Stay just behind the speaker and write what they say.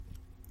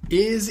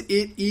Is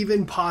it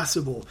even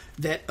possible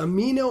that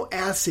amino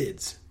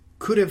acids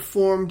could have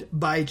formed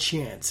by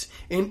chance?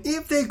 And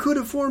if they could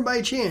have formed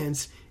by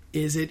chance,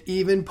 is it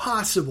even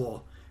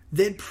possible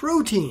that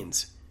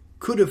proteins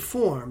could have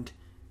formed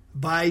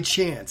by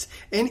chance?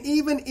 And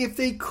even if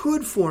they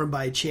could form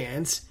by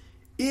chance,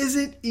 is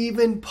it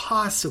even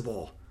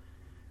possible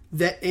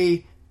that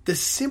the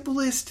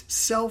simplest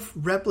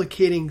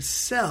self-replicating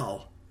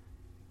cell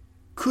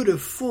could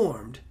have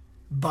formed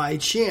by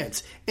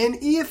chance? And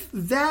if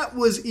that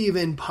was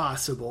even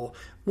possible,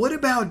 what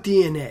about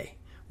DNA?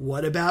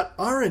 What about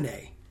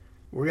RNA?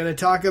 We're going to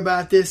talk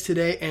about this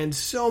today and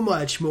so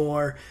much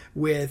more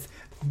with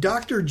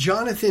Dr.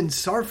 Jonathan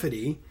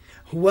Sarfati.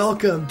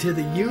 Welcome to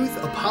the Youth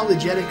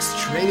Apologetics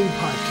Training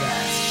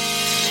Podcast.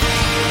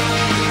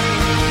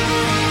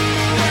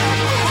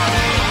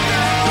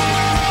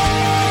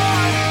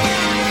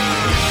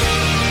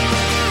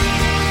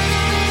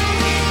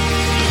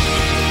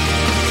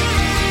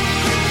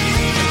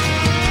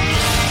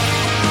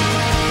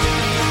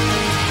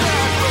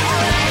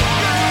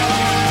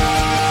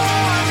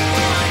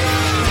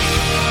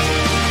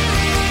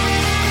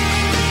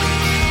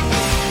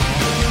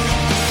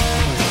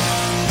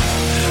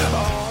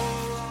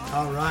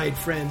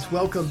 Friends,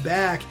 welcome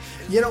back.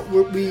 You know,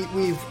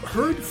 we've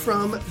heard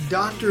from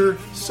Dr.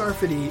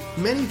 Sarfati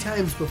many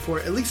times before,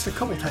 at least a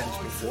couple times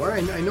before,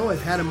 and I know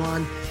I've had him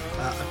on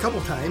a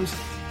couple times,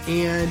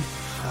 and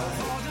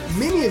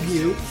many of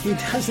you, he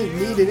doesn't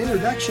need an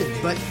introduction,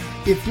 but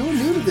if you're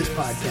new to this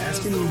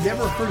podcast and you've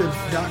never heard of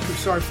Dr.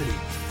 Sarfati,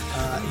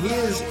 he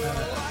is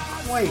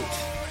quite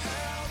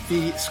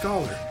the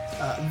scholar.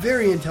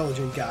 Very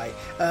intelligent guy.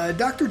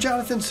 Dr.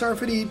 Jonathan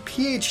Sarfati,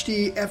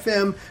 PhD,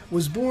 FM,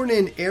 was born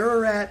in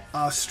Ararat,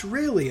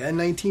 Australia in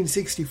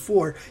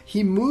 1964.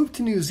 He moved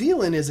to New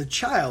Zealand as a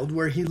child,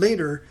 where he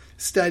later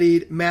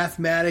studied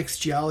mathematics,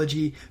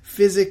 geology,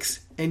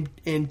 physics,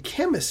 and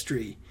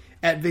chemistry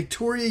at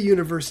Victoria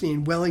University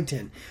in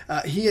Wellington.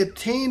 He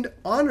obtained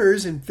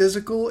honors in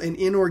physical and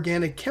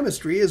inorganic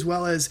chemistry, as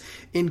well as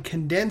in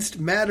condensed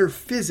matter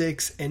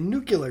physics and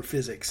nuclear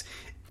physics.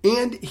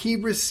 And he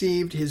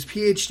received his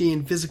PhD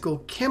in physical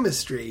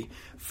chemistry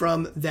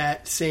from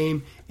that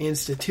same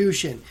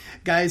institution.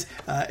 Guys,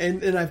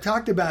 and I've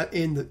talked about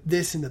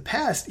this in the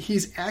past,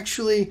 he's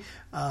actually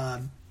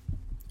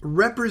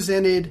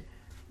represented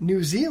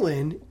New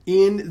Zealand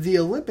in the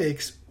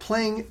Olympics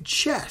playing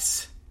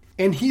chess.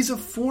 And he's a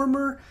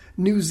former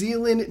New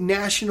Zealand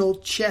national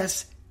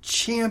chess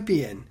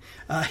champion.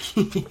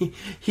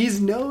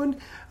 He's known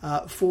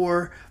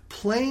for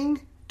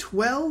playing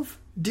 12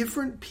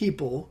 different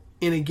people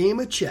in a game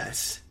of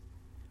chess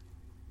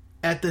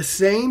at the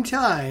same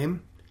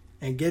time,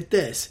 and get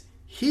this,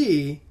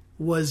 he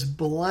was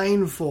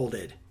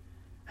blindfolded.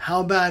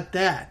 How about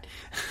that?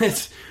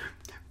 That's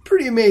a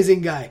pretty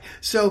amazing guy.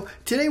 So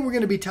today we're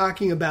going to be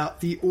talking about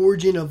the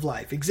origin of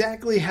life,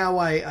 exactly how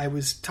I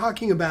was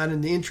talking about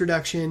in the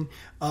introduction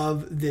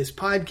of this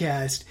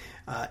podcast.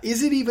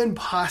 Is it even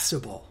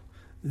possible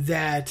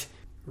that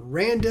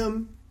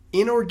random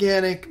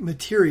inorganic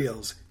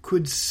materials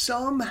could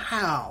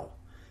somehow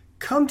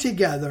come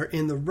together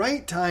in the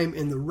right time,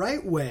 in the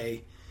right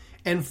way,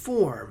 and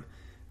form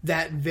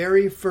that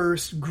very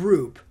first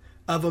group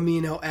of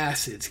amino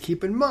acids?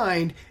 Keep in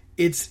mind,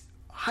 it's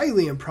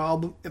highly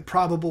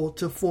improbable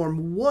to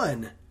form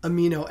one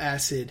amino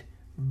acid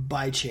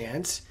by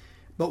chance,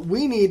 but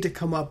we need to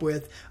come up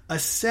with a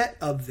set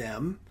of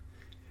them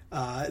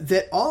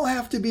that all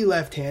have to be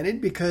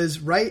left-handed, because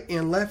right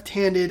and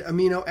left-handed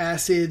amino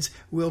acids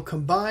will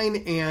combine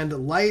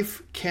and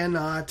life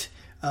cannot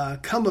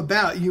come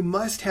about. You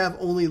must have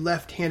only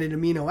left-handed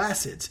amino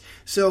acids.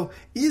 So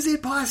is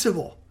it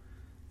possible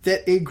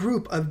that a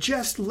group of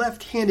just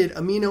left-handed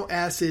amino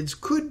acids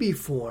could be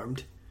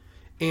formed,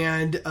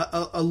 and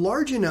a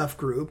large enough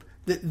group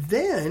that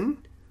then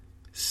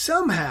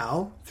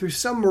somehow, through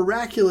some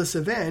miraculous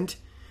event,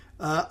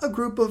 a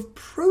group of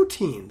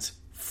proteins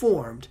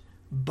formed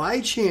by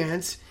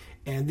chance,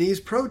 and these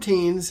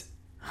proteins,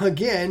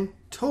 again,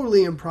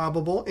 totally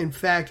improbable, in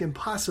fact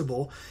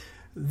impossible,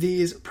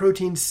 these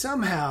proteins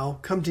somehow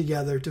come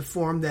together to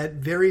form that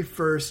very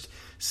first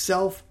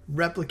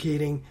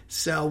self-replicating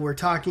cell? We're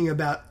talking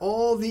about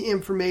all the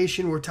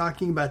information. We're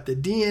talking about the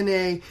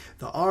DNA,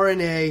 the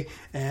RNA,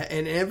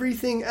 and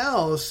everything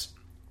else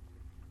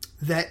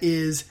that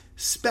is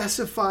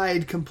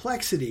specified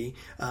complexity,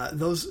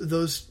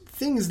 those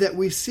things that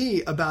we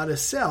see about a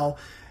cell.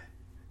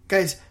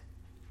 Guys,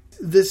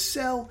 the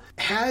cell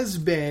has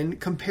been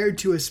compared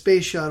to a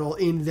space shuttle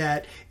in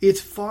that it's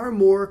far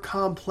more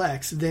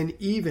complex than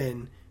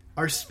even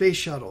our space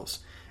shuttles.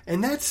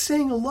 And that's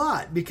saying a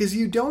lot, because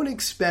you don't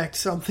expect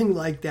something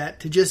like that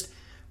to just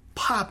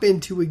pop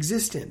into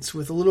existence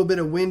with a little bit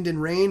of wind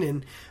and rain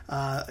and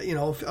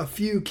a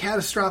few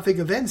catastrophic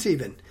events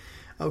even.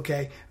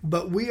 Okay,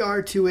 but we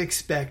are to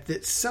expect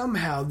that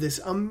somehow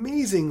this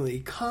amazingly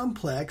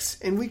complex,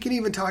 and we can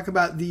even talk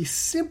about the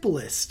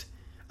simplest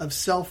of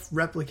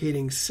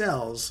self-replicating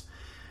cells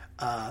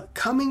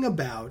coming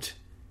about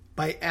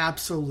by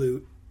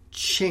absolute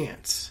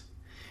chance.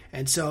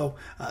 And so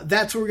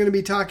that's what we're going to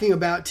be talking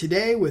about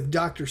today with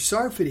Dr.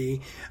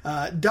 Sarfati.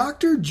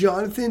 Dr.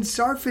 Jonathan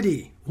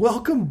Sarfati,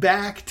 welcome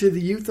back to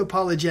the Youth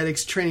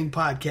Apologetics Training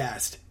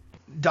Podcast.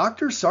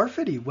 Dr.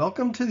 Sarfati,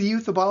 welcome to the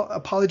Youth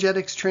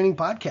Apologetics Training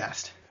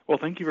Podcast. Well,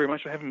 thank you very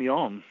much for having me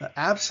on.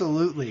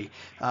 Absolutely.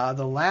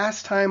 The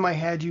last time I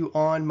had you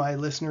on, my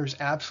listeners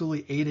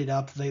absolutely ate it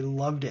up. They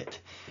loved it.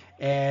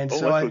 And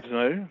that's good to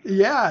know.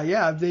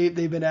 Yeah.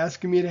 They've been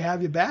asking me to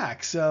have you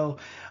back. So,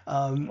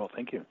 well,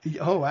 thank you.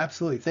 Oh,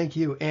 absolutely. Thank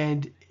you.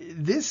 And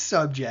this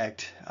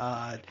subject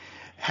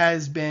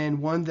has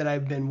been one that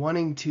I've been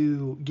wanting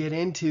to get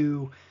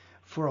into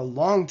for a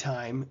long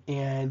time.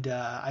 And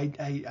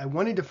I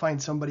wanted to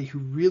find somebody who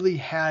really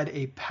had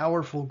a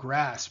powerful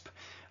grasp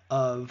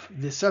of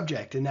this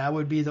subject, and that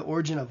would be the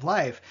origin of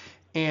life.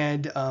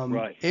 And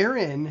right.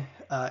 Aaron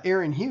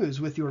Hughes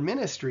with your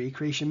ministry,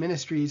 Creation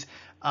Ministries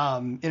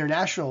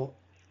International,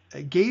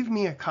 gave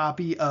me a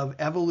copy of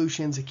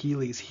Evolution's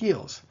Achilles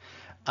Heels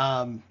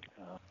a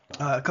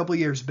couple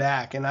years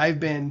back, and I've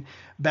been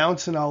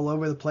bouncing all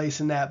over the place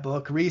in that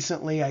book.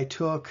 Recently, I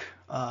took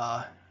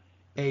a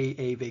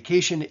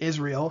vacation to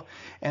Israel,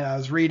 and I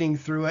was reading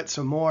through it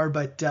some more,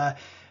 but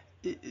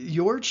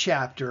your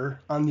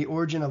chapter on the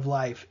origin of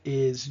life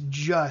is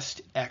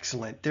just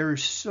excellent.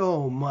 There's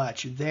so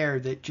much there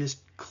that just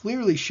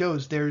clearly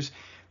shows there's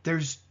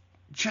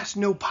just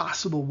no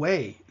possible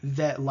way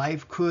that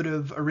life could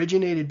have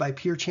originated by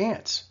pure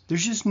chance.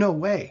 There's just no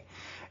way.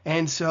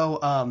 And so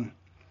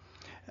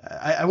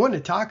I want to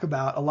talk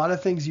about a lot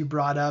of things you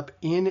brought up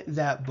in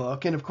that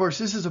book. And of course,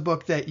 this is a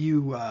book that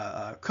you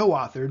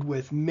co-authored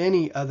with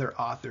many other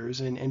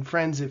authors. And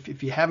friends,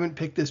 if you haven't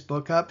picked this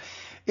book up,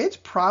 it's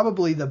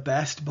probably the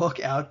best book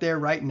out there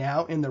right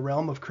now in the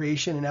realm of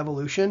creation and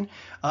evolution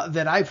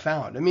that I've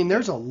found. I mean,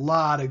 there's a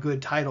lot of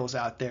good titles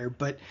out there,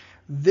 but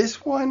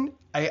this one,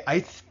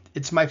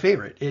 it's my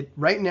favorite.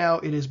 Right now,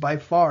 it is by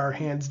far,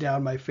 hands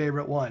down, my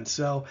favorite one.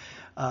 So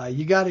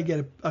you got to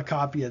get a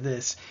copy of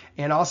this.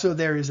 And also,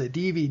 there is a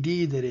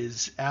DVD that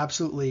is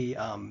absolutely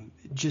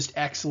just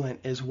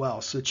excellent as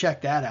well. So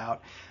check that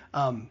out.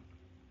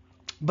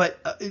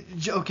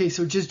 Okay,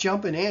 so just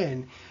jumping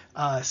in,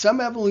 some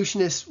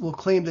evolutionists will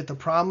claim that the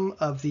problem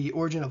of the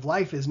origin of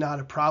life is not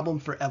a problem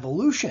for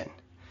evolution.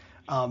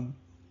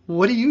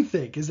 What do you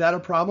think? Is that a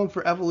problem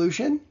for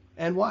evolution,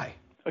 and why?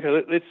 Okay,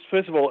 let's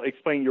first of all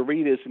explain your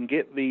readers and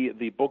get the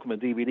book and the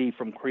DVD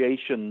from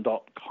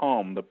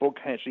creation.com. The book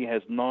actually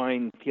has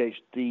 9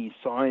 PhD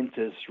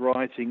scientists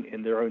writing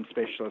in their own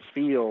specialist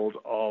field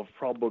of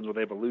problems with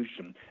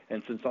evolution.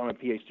 And since I'm a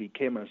PhD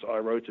chemist, I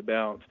wrote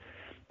about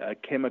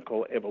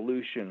chemical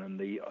evolution and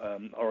the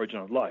origin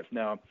of life.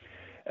 Now,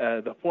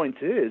 the point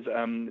is,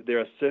 there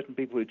are certain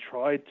people who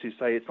try to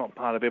say it's not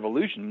part of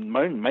evolution,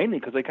 mainly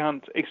because they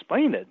can't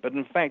explain it. But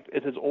in fact,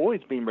 it has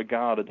always been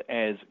regarded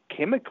as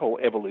chemical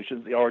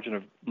evolution. The origin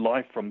of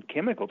life from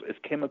chemicals is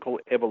chemical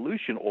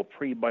evolution or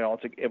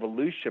prebiotic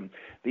evolution.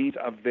 These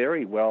are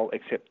very well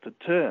accepted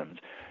terms.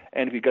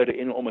 And if you go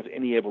to almost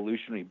any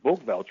evolutionary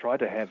book, they'll try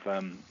to have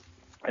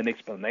an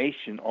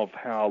explanation of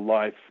how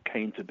life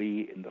came to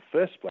be in the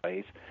first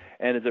place.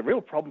 And it's a real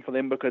problem for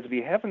them because if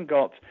you haven't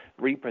got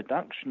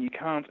reproduction, you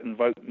can't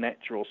invoke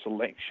natural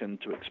selection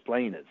to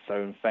explain it. So,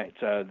 in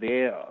fact,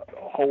 their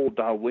whole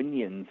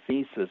Darwinian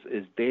thesis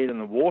is dead in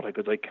the water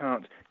because they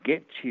can't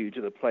get you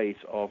to the place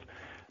of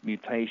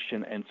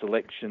mutation and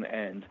selection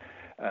and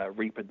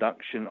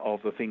reproduction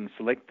of the things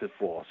selected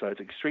for. So it's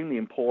extremely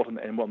important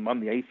and what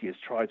the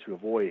atheists try to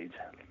avoid.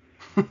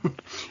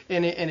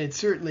 and it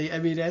certainly, I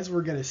mean, as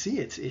we're going to see,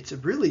 it's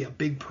really a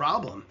big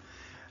problem.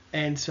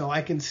 And so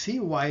I can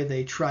see why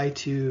they try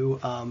to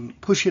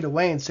push it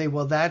away and say,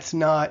 well, that's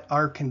not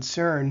our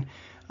concern.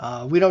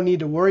 We don't need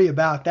to worry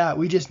about that.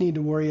 We just need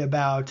to worry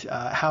about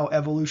how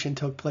evolution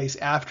took place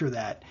after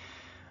that.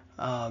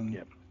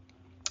 Yep.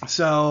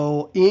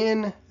 So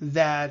in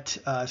that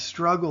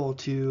struggle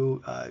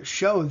to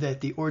show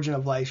that the origin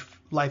of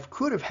life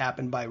could have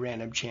happened by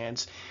random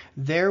chance,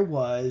 there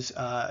was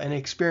an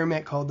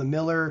experiment called the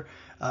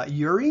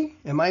Miller-Urey.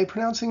 Am I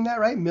pronouncing that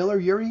right?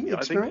 Miller-Urey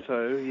experiment? I think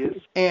so, yes.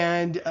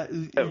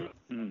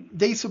 And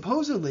they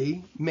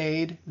supposedly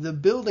made the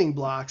building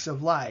blocks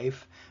of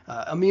life,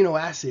 amino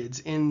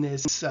acids, in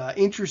this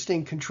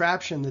interesting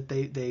contraption that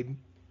they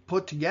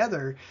put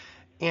together.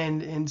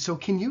 And so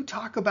can you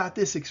talk about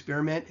this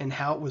experiment and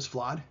how it was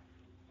flawed?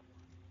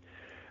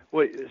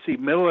 Well, see,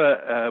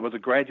 Miller was a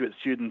graduate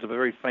student of a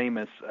very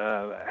famous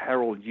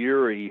Harold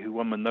Urey, who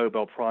won the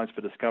Nobel Prize for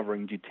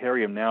discovering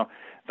deuterium. Now,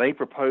 they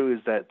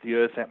proposed that the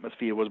Earth's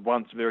atmosphere was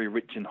once very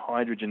rich in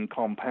hydrogen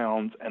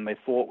compounds, and they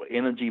thought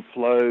energy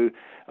flow,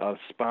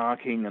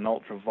 sparking, and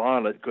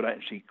ultraviolet could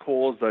actually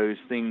cause those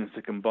things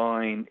to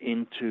combine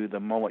into the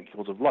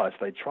molecules of life.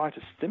 So they tried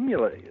to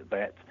simulate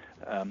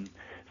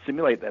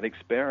that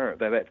experiment,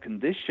 that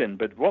condition.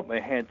 But what they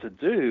had to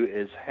do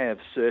is have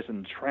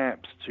certain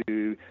traps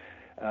to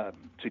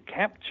to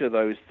capture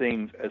those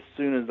things as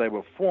soon as they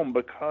were formed,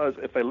 because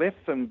if they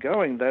left them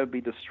going, they would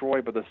be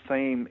destroyed by the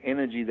same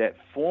energy that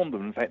formed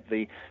them. In fact,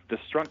 the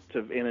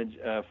destructive energy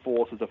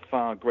forces are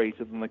far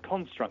greater than the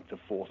constructive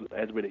forces,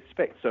 as we'd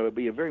expect. So it would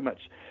be a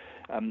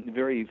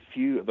very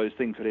few of those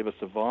things would ever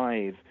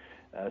survive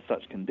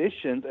such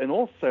conditions, and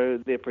also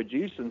they're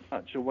produced in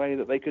such a way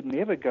that they could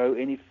never go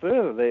any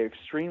further. They're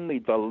extremely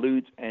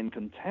dilute and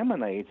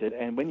contaminated,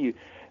 and when you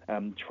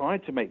try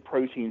to make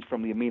proteins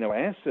from the amino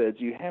acids,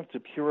 you have to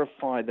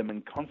purify them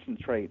and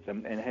concentrate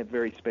them and have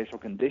very special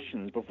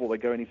conditions before they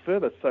go any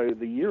further. So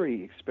the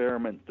Urey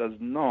experiment does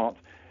not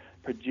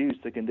produce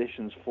the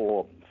conditions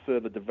for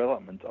further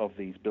development of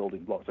these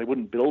building blocks. They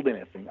wouldn't build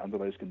anything under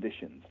those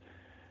conditions.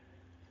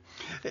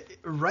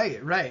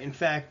 Right. In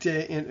fact,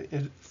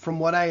 from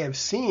what I have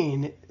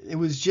seen, it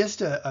was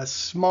just a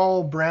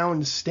small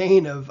brown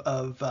stain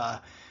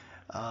that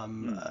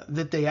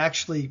they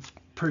actually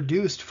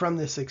produced from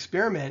this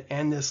experiment,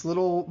 and this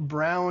little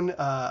brown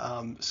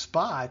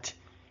spot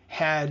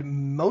had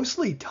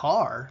mostly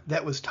tar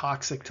that was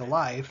toxic to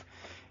life,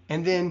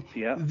 and then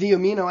the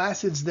amino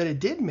acids that it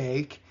did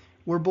make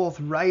were both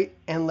right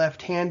and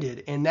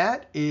left-handed, and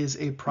that is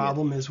a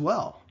problem as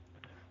well.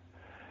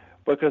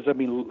 Because,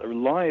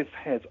 life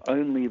has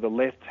only the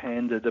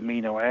left-handed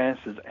amino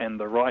acids and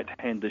the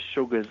right-handed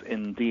sugars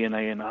in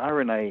DNA and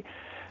RNA.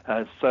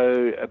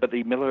 But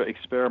the Miller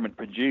experiment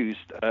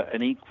produced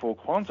an equal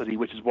quantity,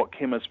 which is what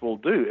chemists will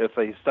do. If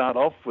they start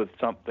off with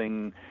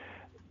something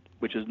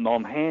which is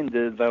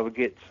non-handed, they will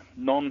get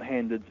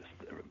non-handed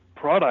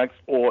products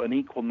or an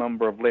equal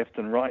number of left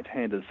and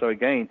right-handed. So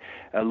again,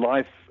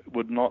 life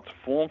would not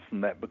form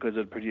from that because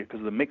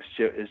the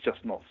mixture is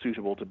just not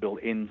suitable to build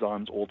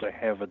enzymes or to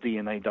have a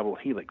DNA double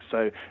helix.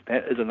 So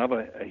that is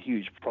a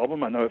huge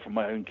problem. I know from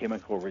my own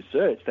chemical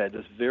research that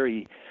it's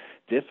very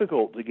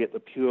difficult to get the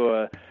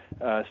pure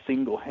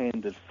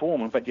single-handed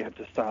form. In fact, you have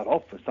to start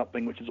off with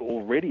something which is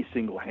already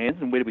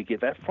single-handed. And where do we get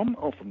that from?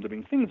 Oh, from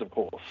living things, of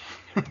course.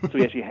 So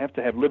we actually have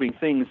to have living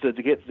things to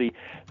get the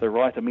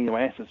right amino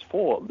acids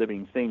for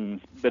living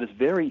things. But it's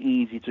very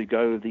easy to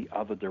go the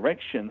other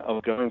direction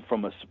of going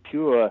from a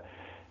pure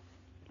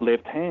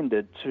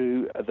left-handed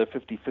to the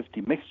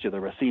 50-50 mixture, the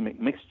racemic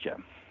mixture.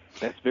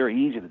 That's very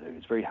easy to do.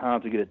 It's very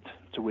hard to get it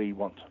to where you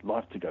want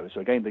life to go. So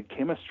again, the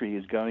chemistry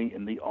is going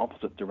in the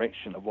opposite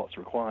direction of what's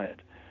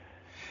required.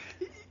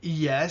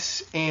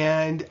 Yes,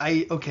 and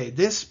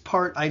this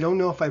part, I don't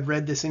know if I've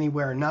read this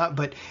anywhere or not,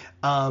 but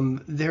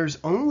there's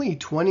only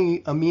 20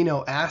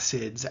 amino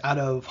acids out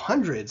of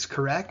hundreds,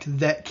 correct,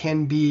 that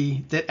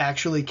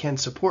actually can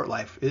support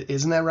life.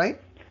 Isn't that right?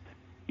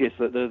 Yes,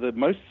 the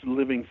most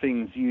living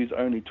things use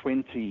only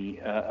 20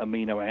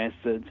 amino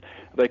acids.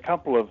 There are a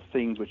couple of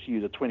things which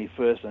use a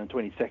 21st and a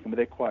 22nd, but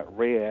they're quite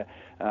rare.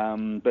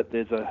 But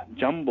there's a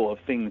jumble of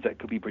things that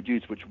could be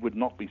produced which would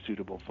not be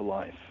suitable for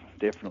life,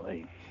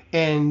 definitely.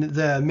 And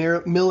the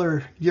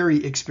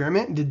Miller-Urey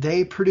experiment, did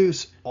they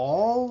produce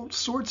all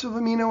sorts of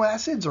amino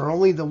acids or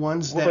only the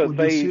ones that would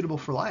be suitable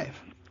for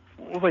life?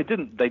 Well, they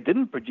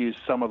didn't produce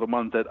some of the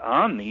ones that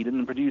are needed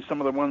and produce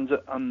some of the ones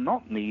that are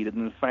not needed.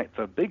 And in fact,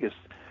 the biggest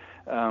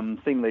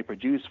thing they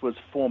produced was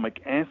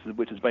formic acid,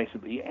 which is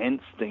basically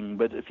ant sting.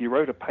 But if you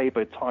wrote a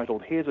paper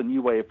titled, "Here's a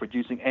new way of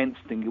producing ant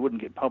sting," you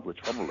wouldn't get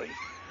published, probably.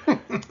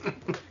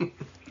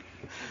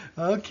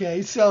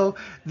 Okay, so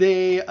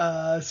they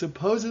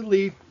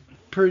supposedly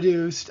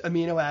produced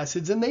amino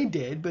acids, and they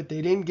did, but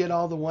they didn't get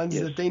all the ones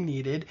that they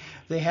needed.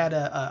 They had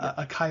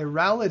a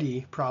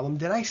chirality problem.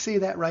 Did I say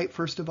that right,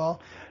 first of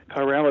all?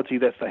 Chirality,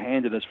 that's the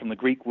handedness from the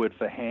Greek word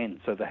for hand.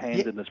 So the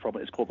handedness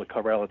problem is called the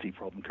chirality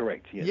problem,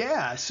 correct? Yes.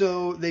 Yeah,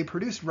 so they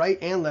produced right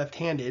and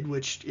left-handed,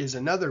 which is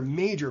another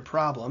major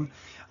problem.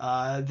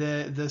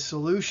 The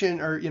solution,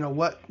 or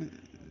what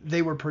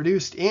they were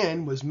produced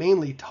in, was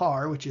mainly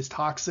tar, which is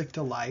toxic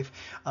to life.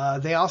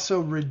 They also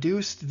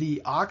reduced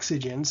the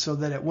oxygen so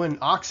that it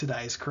wouldn't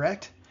oxidize,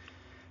 correct?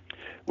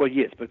 Well,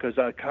 yes, because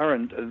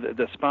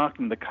the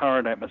sparking the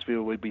current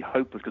atmosphere would be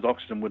hopeless because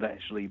oxygen would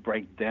actually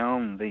break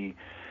down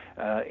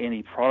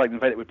any product. In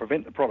fact, it would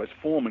prevent the products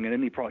forming, and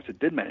any products that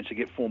did manage to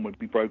get formed would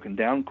be broken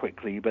down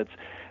quickly. But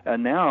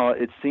now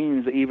it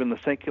seems that even the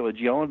secular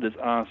geologists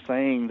are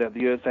saying that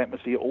the Earth's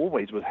atmosphere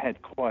always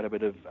had quite a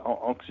bit of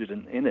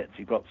oxygen in it.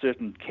 You've got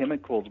certain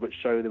chemicals which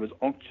show there was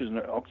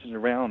oxygen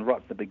around right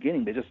at the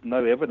beginning. There's just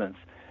no evidence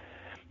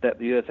that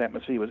the Earth's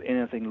atmosphere was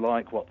anything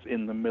like what's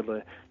in the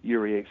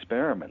Miller-Urey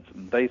experiment.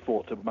 And they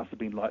thought it must have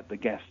been like the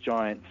gas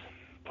giant's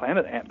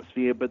planet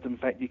atmosphere, but in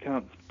fact you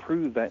can't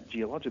prove that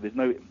geologically.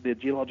 Their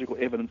geological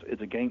evidence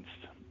is against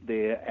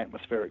their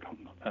atmospheric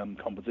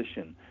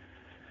composition.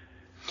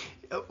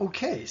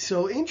 Okay,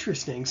 so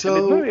interesting. So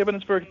and there's no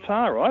evidence for a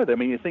tar either. I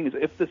mean, the thing is,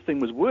 if this thing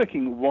was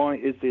working, why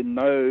is there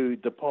no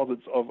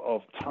deposits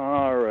of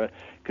tar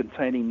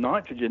containing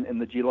nitrogen in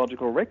the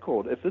geological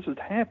record? If this has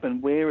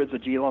happened, where is the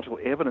geological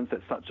evidence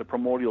that such a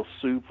primordial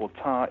soup or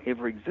tar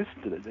ever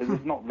existed?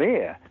 It's not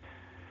there.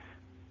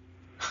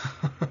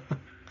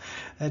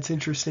 That's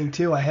interesting,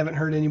 too. I haven't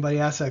heard anybody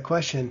ask that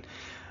question.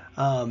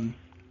 And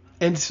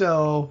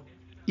so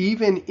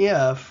even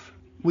if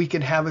we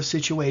could have a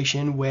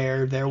situation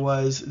where there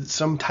was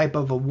some type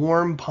of a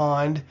warm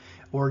pond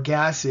or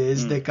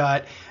gases that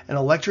got an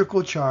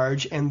electrical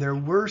charge, and there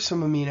were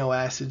some amino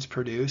acids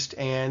produced,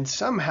 and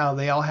somehow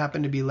they all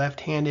happen to be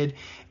left-handed,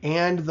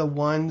 and the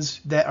ones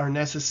that are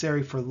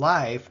necessary for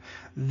life,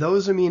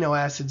 those amino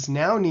acids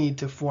now need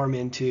to form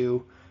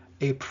into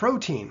a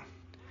protein.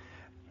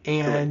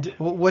 And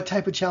what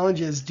type of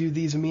challenges do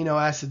these amino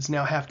acids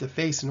now have to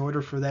face in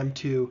order for them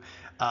to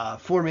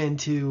form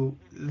into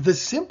the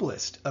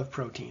simplest of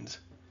proteins?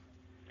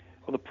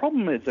 Well, the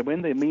problem is that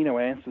when the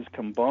amino acids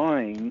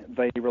combine,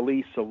 they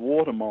release a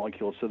water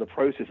molecule, so the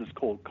process is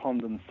called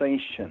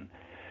condensation.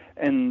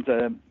 And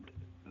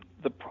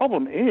the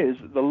problem is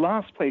the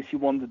last place you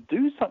want to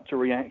do such a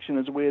reaction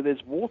is where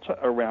there's water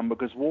around,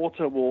 because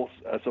water will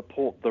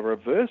support the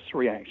reverse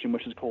reaction,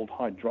 which is called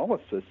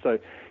hydrolysis. So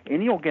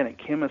any organic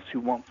chemist who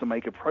wants to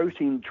make a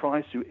protein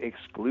tries to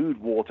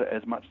exclude water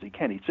as much as he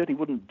can. He certainly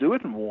wouldn't do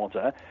it in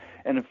water,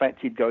 and in fact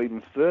he'd go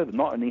even further,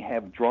 not only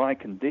have dry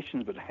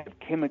conditions but have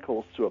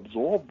chemicals to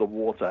absorb the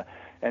water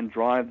and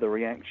drive the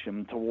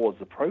reaction towards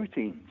the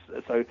proteins.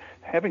 So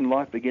having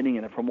life beginning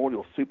in a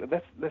primordial soup,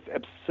 that's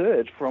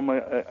absurd from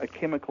a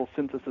chemical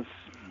synthesis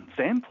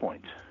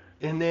standpoint.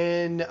 And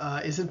then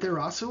isn't there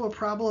also a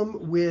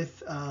problem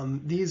with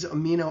these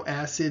amino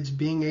acids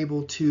being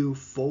able to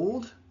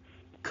fold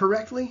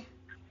correctly?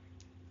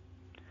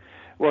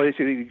 Well,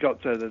 you've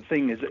got the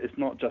thing is, it's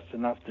not just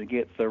enough to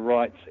get the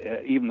right,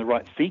 even the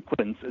right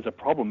sequence is a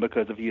problem,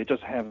 because if you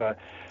just have a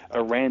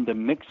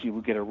random mix, you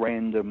will get a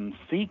random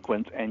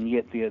sequence, and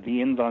yet the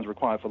enzymes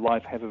required for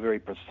life have a very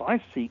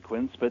precise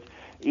sequence, but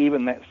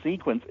even that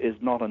sequence is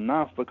not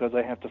enough because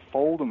they have to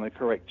fold in the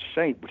correct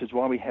shape, which is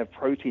why we have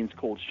proteins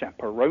called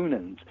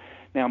chaperonins.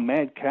 Now,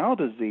 mad cow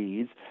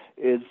disease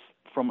is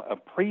from a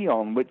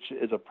prion, which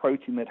is a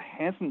protein that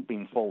hasn't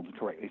been folded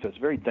correctly. So it's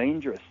a very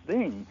dangerous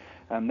thing,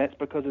 and that's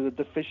because of the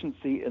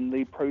deficiency in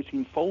the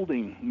protein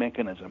folding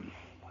mechanism.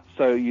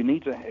 So you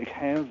need to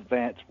have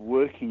that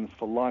working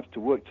for life to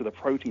work, so the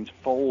proteins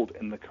fold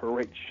in the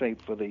correct shape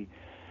for the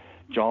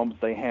jobs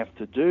they have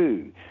to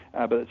do.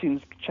 But it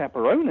seems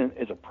chaperonin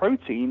is a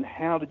protein.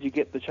 How did you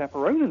get the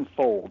chaperonin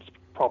folds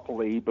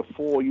properly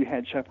before you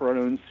had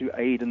chaperonins to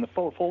aid in the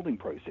folding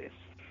process?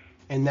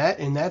 And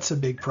that's a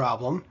big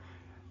problem.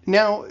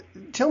 Now,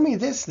 tell me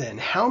this then.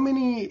 How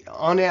many,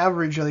 on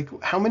average,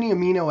 how many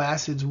amino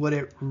acids would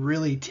it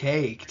really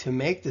take to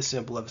make the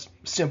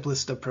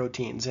simplest of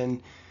proteins?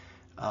 And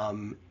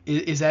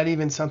is that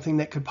even something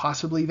that could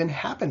possibly even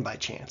happen by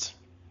chance?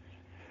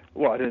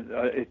 Well,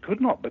 it could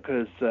not,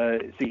 because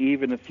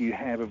even if you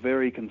have a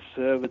very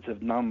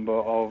conservative number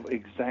of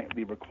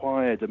exactly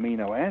required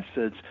amino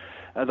acids,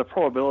 the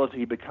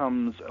probability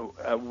becomes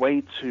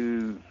way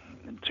too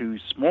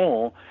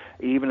small.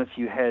 Even if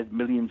you had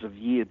billions of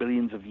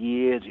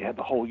years, you had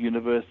the whole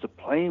universe to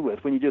play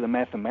with. When you do the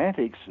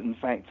mathematics, in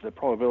fact, the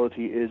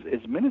probability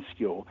is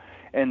minuscule.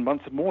 And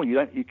once more,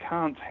 you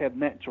can't have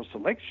natural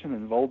selection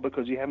involved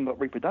because you haven't got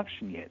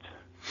reproduction yet.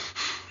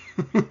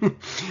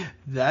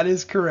 That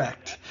is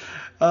correct.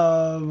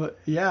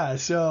 Yeah.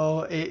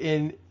 So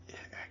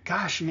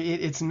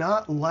it's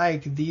not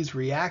like these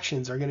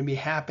reactions are going to be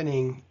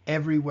happening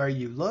everywhere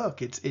you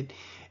look.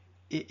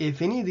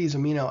 If any of these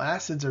amino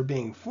acids are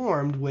being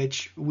formed,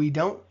 which we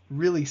don't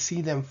really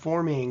see them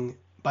forming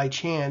by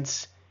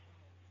chance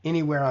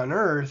anywhere on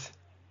Earth,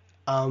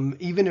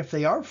 even if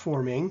they are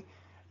forming,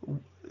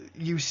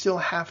 you still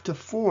have to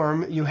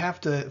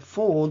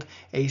fold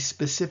a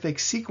specific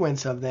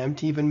sequence of them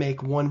to even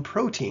make one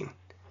protein.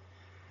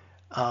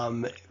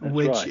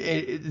 Which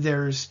right.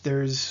 There's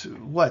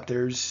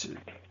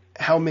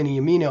how many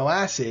amino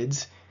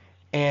acids,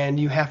 and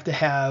you have to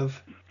have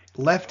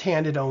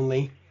left-handed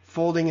only,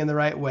 folding in the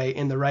right way,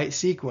 in the right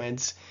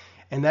sequence,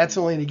 and that's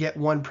only to get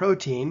one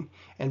protein,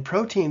 and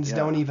proteins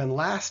don't even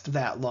last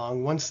that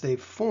long once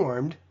they've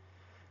formed,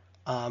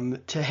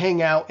 to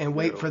hang out and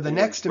wait for the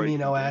next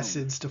amino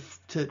acids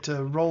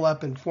to roll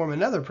up and form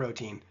another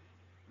protein.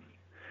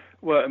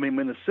 Well, I mean,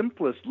 when the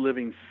simplest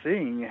living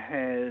thing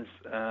has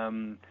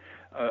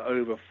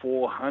over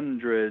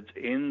 400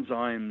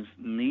 enzymes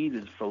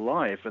needed for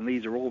life, and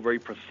these are all very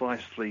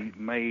precisely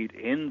made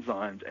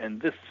enzymes, and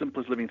this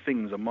simplest living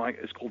thing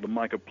is called the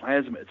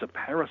mycoplasma. It's a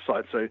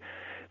parasite, so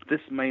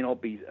this may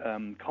not be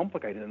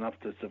complicated enough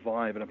to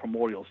survive in a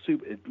primordial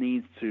soup. It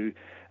needs to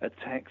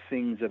attack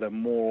things that are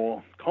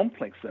more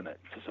complex than it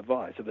to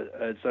survive.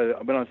 So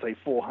when I say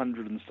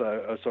 400 and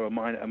so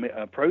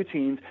amino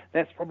proteins,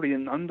 that's probably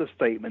an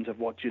understatement of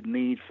what you'd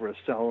need for a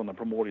cell in a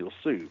primordial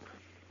soup.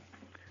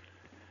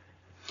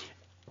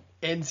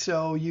 And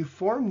so you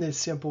form this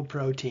simple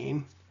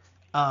protein.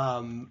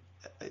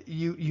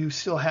 You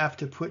still have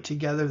to put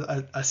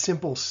together a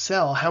simple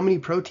cell. How many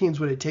proteins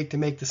would it take to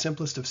make the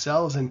simplest of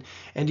cells? And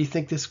do you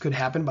think this could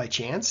happen by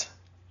chance?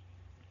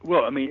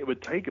 Well, I mean, it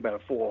would take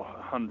about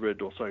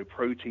 400 or so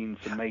proteins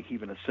to make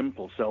even a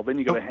simple cell. Then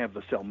you've got to have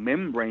the cell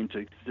membrane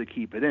to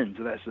keep it in.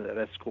 So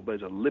that's called,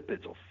 those are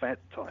lipids or fat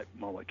type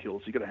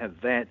molecules. You've got to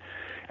have that,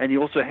 and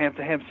you also have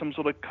to have some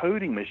sort of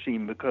coding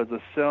machine, because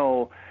the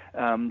cell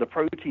the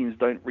proteins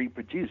don't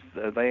reproduce.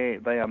 They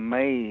are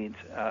made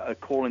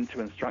according to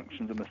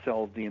instructions in the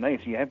cell's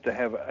DNA. So you have to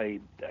have a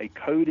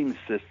coding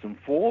system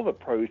for the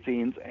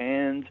proteins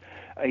and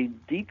a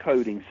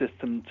decoding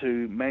system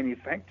to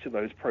manufacture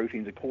those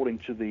proteins according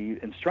to the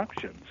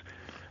instructions.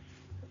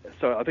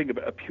 So I think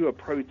a pure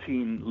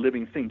protein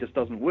living thing just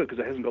doesn't work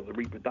because it hasn't got the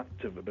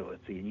reproductive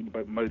ability. You need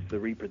both the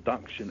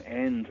reproduction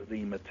and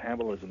the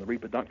metabolism. The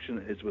reproduction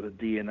is with the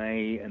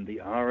DNA and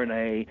the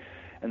RNA,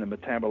 and the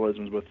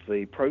metabolism is with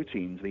the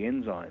proteins, the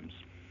enzymes.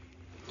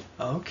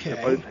 Okay.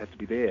 So both have to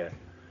be there.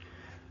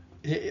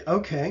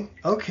 Okay.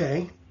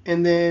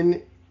 And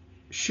then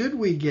should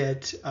we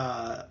get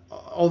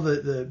all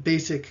the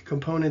basic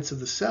components of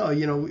the cell,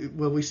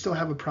 will we still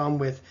have a problem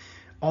with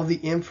all the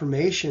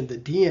information, the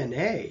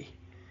DNA?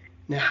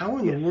 Now, how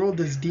in the world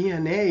does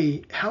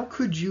DNA, how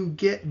could you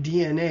get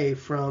DNA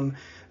from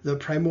the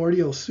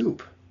primordial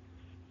soup?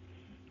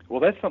 Well,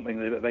 that's something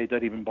that they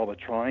don't even bother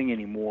trying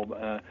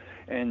anymore.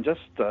 And just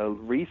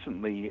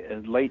recently,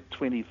 in late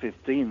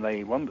 2015,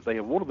 they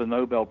awarded the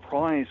Nobel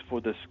Prize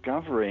for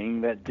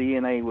discovering that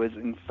DNA was,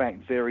 in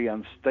fact, very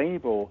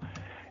unstable.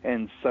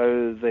 And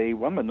so they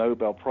won the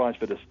Nobel Prize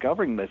for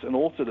discovering this and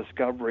also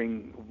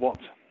discovering what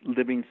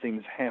living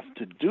things have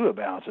to do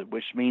about it,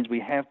 which means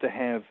we have to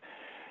have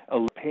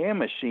repair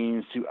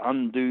machines to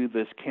undo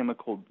this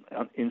chemical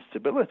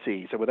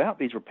instability. So without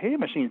these repair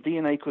machines,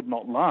 DNA could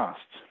not last.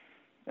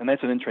 And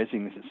that's an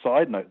interesting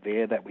side note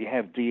there, that we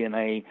have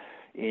DNA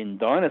in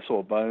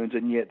dinosaur bones,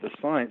 and yet the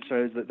science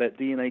shows that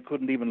DNA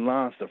couldn't even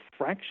last a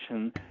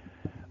fraction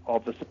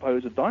of the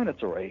supposed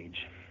dinosaur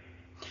age.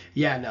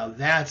 Yeah, now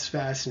that's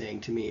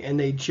fascinating to me. And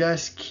they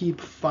just keep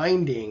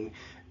finding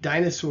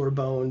dinosaur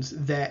bones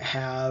that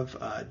have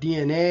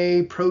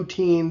DNA,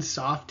 proteins,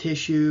 soft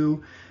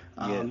tissue.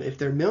 Yes. If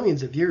they're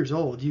millions of years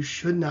old, you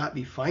should not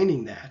be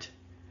finding that.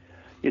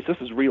 Yes, this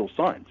is real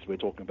science we're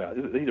talking about.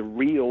 These are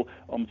real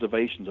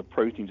observations of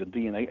proteins and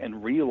DNA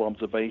and real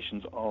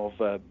observations of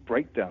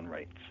breakdown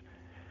rates.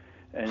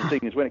 And the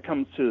thing is, when it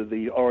comes to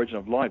the origin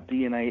of life,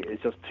 DNA is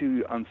just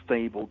too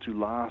unstable to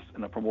last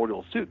in a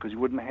primordial soup because you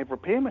wouldn't have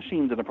repair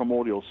machines in a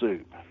primordial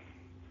soup.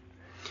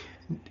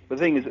 The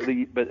thing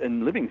is, but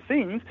in living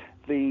things,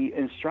 the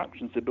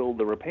instructions to build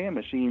the repair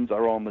machines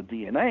are on the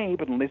DNA,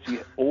 but unless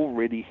you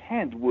already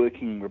had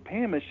working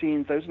repair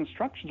machines, those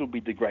instructions will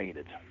be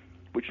degraded,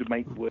 which would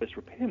make worse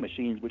repair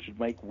machines, which would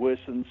make worse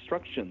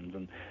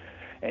instructions,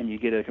 and you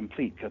get a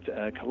complete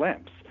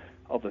collapse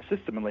of the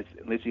system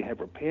unless you have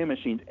repair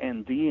machines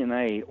and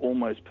DNA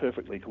almost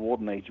perfectly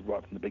coordinated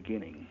right from the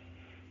beginning.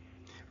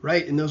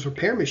 Right, and those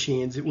repair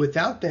machines,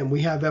 without them,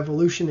 we have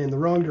evolution in the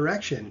wrong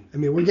direction. I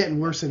mean, we're getting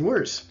worse and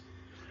worse.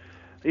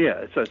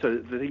 Yeah, so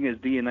the thing is,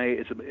 DNA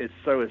is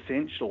so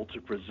essential to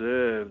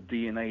preserve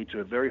DNA to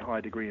a very high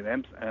degree of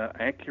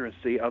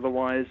accuracy.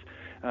 Otherwise,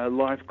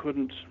 life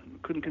couldn't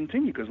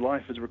continue because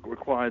life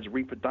requires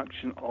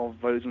reproduction of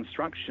those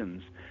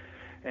instructions.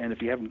 And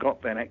if you haven't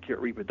got that accurate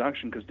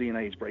reproduction because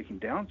DNA is breaking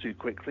down too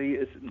quickly,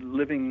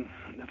 living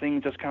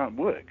thing just can't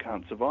work,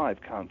 can't survive,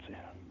 can't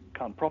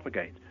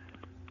propagate.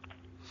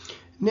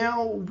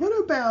 Now, what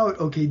about,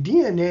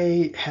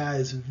 DNA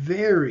has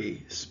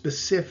very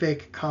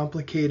specific,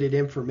 complicated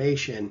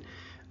information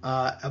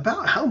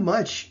about how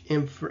much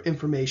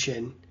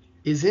information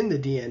is in the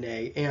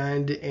DNA,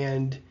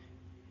 and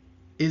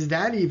is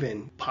that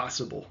even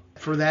possible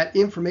for that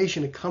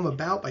information to come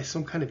about by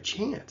some kind of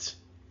chance?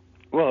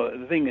 Well,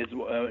 the thing is,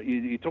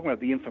 you're talking about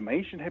the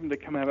information having to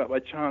come out by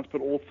chance,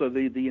 but also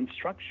the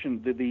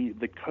instruction,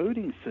 the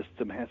coding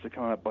system has to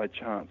come out by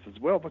chance as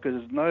well, because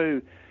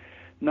there's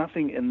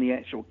nothing in the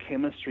actual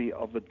chemistry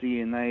of the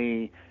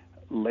DNA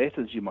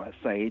letters, you might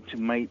say, to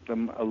make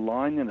them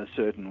align in a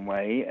certain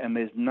way, and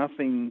there's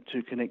nothing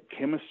to connect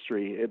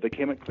chemically,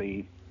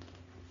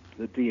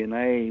 the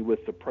DNA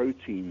with the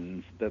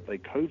proteins that they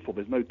code for.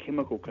 There's no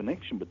chemical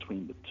connection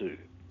between the two.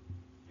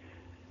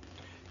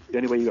 The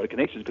only way you've got a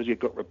connection is because you've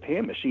got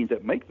repair machines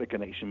that make the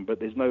connection, but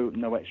there's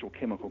no actual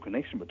chemical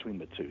connection between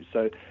the two.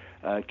 So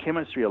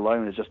chemistry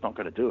alone is just not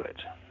going to do it.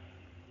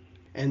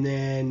 And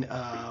then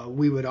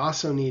we would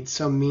also need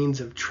some means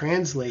of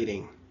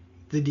translating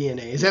the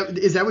DNA. Is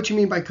that what you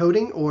mean by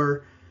coding,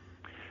 or?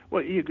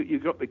 Well,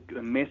 you've got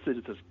the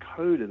message that's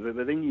coded,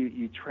 but then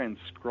you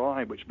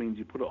transcribe, which means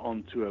you put it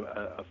onto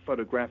a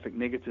photographic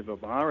negative of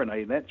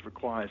RNA. That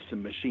requires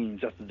some machines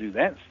just to do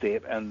that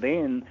step, and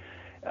then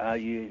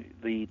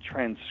the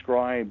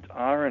transcribed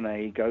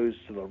RNA goes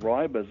to the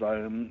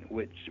ribosome,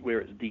 where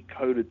it's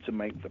decoded to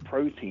make the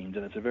proteins,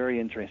 and it's a very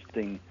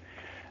interesting,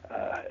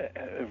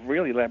 a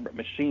really elaborate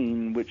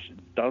machine which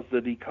does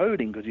the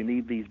decoding, because you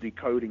need these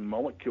decoding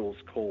molecules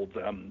called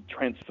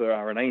transfer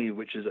RNA,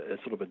 which is a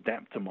sort of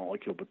adapter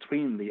molecule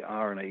between the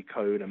RNA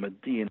code and the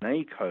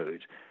DNA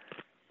code.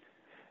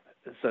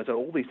 So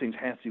all these things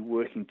have to be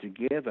working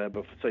together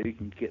so you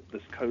can get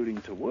this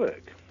coding to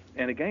work.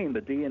 And again,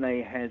 the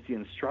DNA has the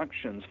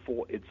instructions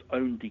for its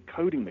own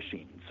decoding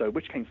machine. So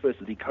which came first,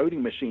 the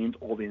decoding machines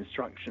or the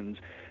instructions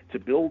to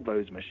build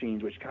those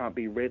machines, which can't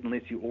be read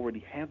unless you already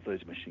have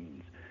those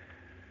machines?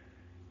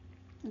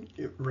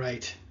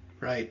 Right.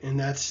 Right, and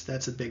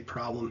that's a big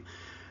problem.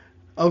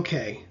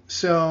 Okay,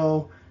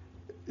 so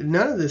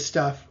none of this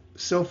stuff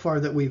so far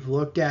that we've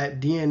looked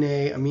at,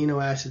 DNA,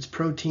 amino acids,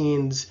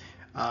 proteins,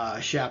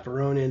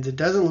 chaperonins, it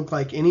doesn't look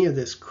like any of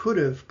this could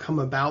have come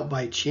about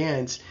by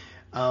chance.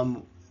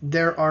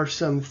 There are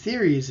some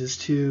theories as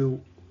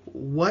to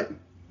what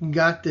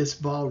got this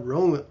ball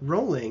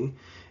rolling,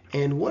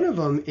 and one of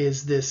them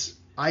is this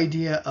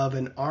idea of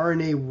an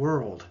RNA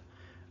world.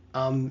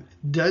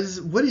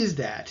 What is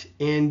that,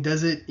 and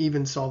does it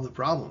even solve the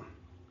problem?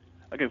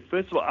 Okay,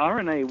 first of all,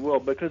 RNA will,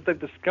 because they've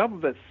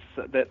discovered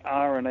that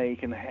RNA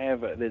can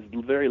have, there's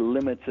very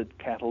limited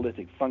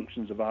catalytic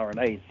functions of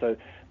RNA, so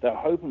they're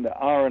hoping that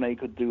RNA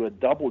could do a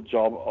double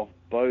job of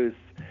both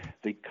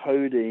the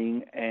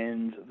coding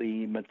and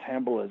the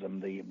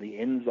metabolism, the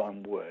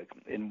enzyme work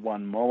in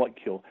one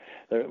molecule.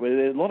 There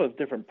are a lot of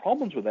different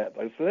problems with that,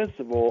 though. First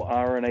of all,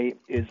 RNA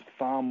is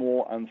far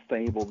more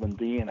unstable than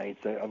DNA.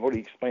 So I've already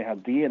explained how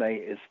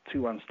DNA is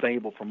too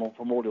unstable for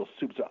primordial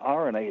soup, so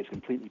RNA is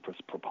completely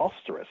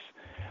preposterous.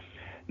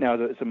 Now,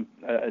 there's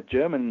a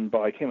German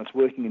biochemist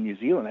working in New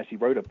Zealand actually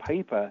wrote a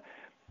paper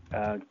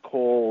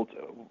called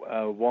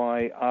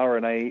Why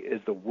RNA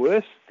is the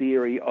Worst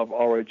Theory of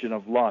Origin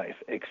of Life,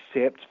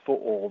 Except for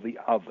All the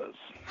Others.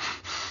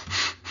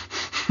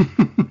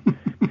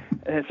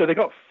 And so they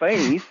got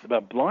faith,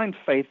 but blind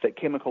faith that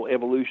chemical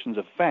evolution's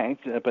a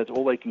fact, but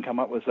all they can come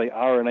up with is the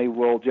RNA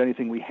world, the only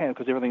thing we have,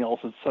 because everything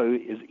else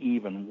is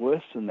even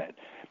worse than that.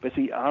 But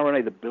see,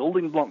 RNA, the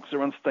building blocks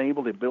are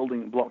unstable. The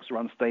building blocks are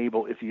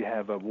unstable if you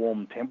have a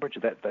warm temperature.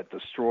 That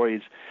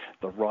destroys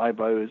the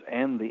ribose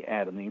and the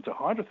adenine. So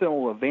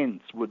hydrothermal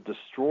events would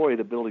destroy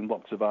the building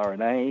blocks of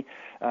RNA.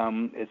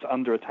 It's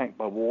under attack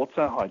by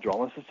water,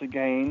 hydrolysis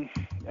again.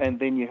 And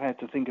then you have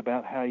to think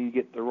about how you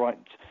get the right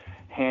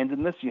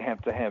handedness. You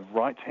have to have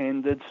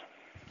right-handed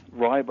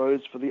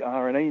ribose for the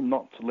RNA,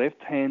 not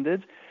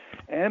left-handed.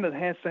 And it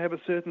has to have a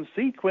certain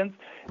sequence.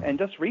 And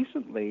just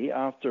recently,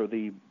 after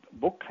the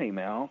book came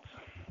out,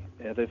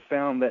 they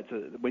found that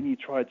when you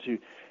try to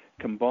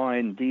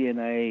combine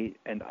DNA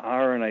and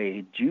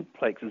RNA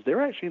duplexes,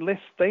 they're actually less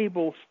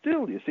stable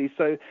still, you see.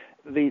 So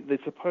the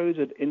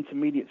supposed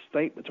intermediate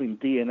state between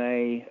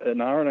DNA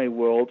and RNA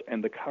world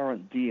and the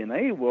current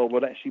DNA world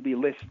would actually be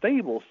less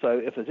stable. So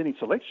if there's any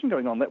selection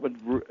going on, that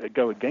would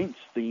go against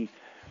the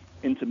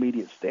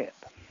intermediate step.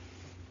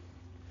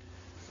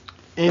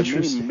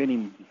 Interesting.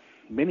 So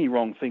many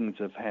wrong things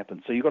have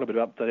happened. So you've got a bit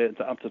of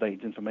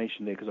up-to-date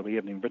information there, because we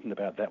haven't even written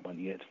about that one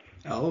yet.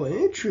 Oh,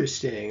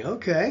 interesting.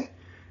 Okay.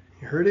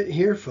 You heard it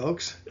here,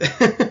 folks.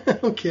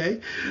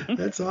 Okay.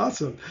 That's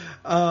awesome.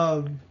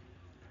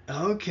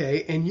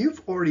 Okay. And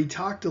you've already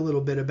talked a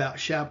little bit about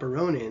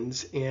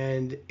chaperonins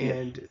and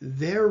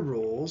their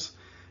roles.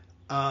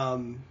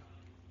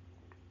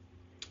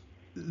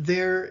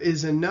 There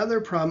is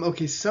another problem.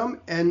 Okay, some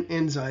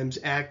enzymes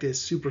act as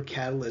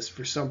supercatalysts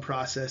for some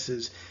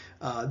processes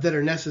that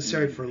are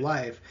necessary for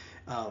life.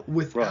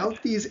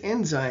 Without these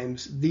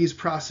enzymes, these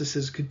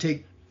processes could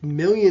take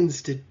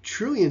millions to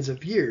trillions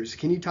of years.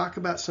 Can you talk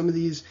about some of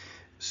these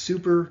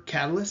super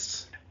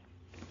catalysts?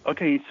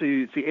 Okay, so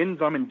the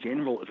enzyme in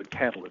general is a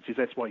catalyst.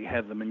 That's why you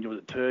have them in your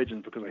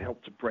detergents, because they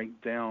help to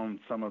break down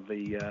some of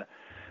the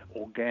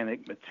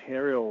organic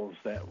materials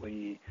that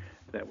we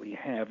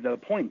have. Now, the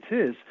point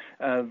is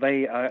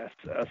they are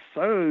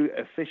so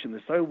efficient,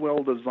 they're so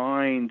well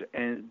designed,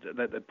 and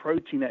that the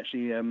protein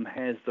actually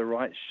has the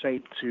right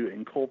shape to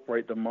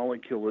incorporate the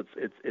molecule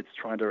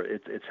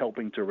it's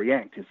helping to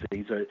react, you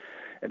see. So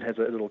it has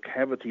a little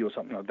cavity or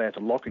something like that, a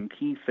lock and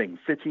key thing,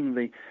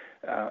 fitting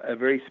a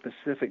very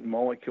specific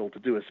molecule to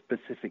do a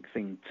specific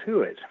thing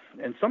to it.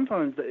 And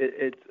sometimes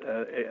it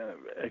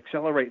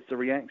accelerates the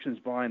reactions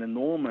by an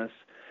enormous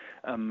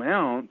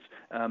amount,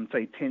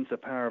 say 10 to the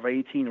power of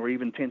 18 or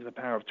even 10 to the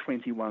power of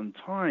 21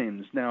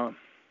 times. Now,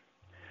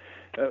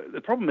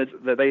 the problem is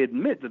that they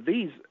admit that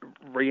these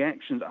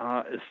reactions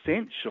are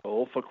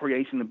essential for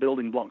creating the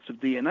building blocks of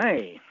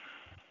DNA.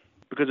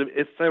 Because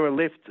if they were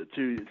left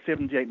to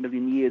 78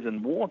 million years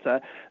in water,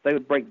 they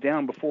would break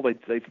down before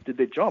they did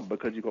their job,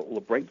 because you've got all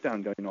the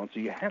breakdown going on. So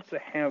you have to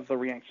have the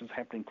reactions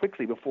happening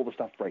quickly before the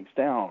stuff breaks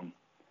down.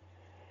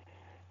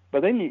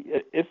 But then,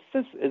 if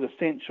this is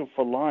essential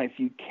for life,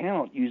 you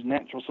cannot use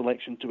natural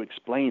selection to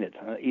explain it.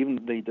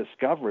 Even the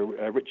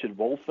discoverer, Richard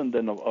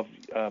Wolfenden of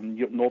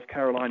North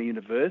Carolina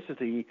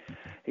University,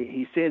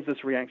 he says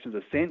this reaction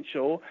is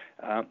essential.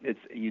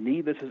 You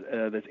need this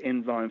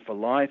enzyme for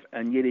life,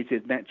 and yet he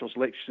says natural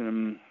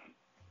selection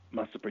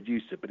must have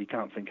produced it, but he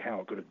can't think how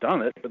it could have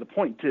done it. But the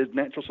point is,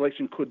 natural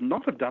selection could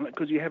not have done it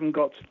because you haven't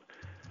got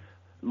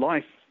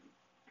life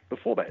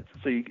before that.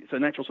 So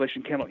natural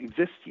selection cannot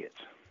exist yet.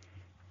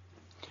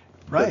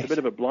 Right. So it's a bit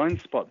of a blind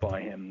spot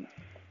by him.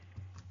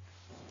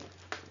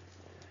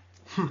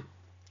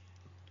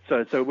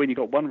 So when you've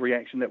got one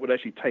reaction that would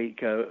actually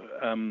take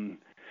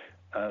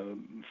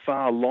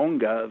far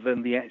longer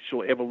than the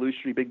actual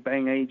evolutionary Big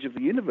Bang age of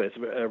the universe,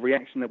 a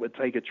reaction that would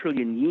take 1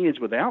 trillion years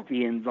without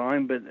the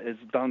enzyme, but is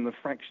done a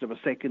fraction of a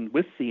second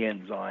with the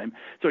enzyme.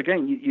 So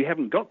again, you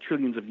haven't got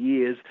trillions of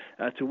years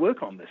to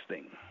work on this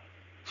thing.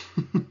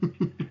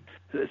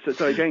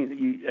 So again,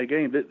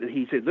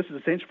 he said this is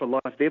essential for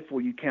life.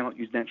 Therefore, you cannot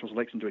use natural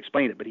selection to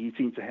explain it. But he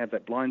seems to have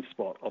that blind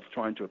spot of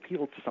trying to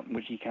appeal to something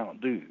which he cannot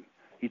do.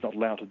 He's not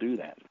allowed to do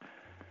that.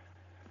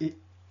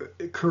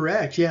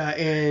 Correct. Yeah,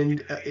 and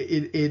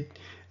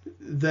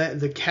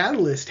the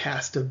catalyst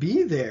has to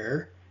be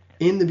there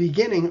in the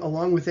beginning,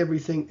 along with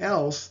everything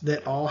else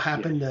that all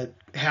happened to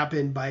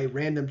happen by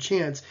random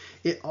chance.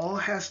 It all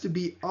has to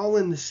be all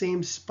in the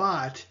same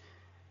spot,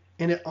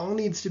 and it all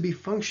needs to be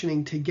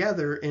functioning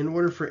together in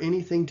order for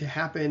anything to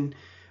happen,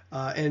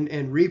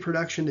 and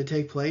reproduction to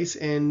take place,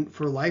 and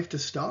for life to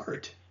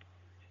start.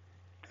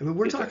 I mean,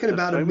 we're talking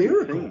about a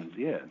miracle. Things,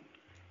 yeah.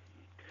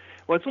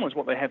 Well, it's almost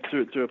what they have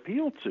to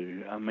appeal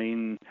to. I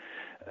mean,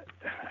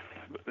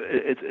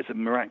 it's a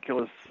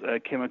miraculous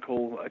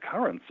chemical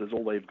occurrence is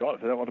all they've got.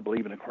 If they don't want to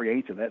believe in a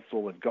creator, that's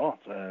all they've got.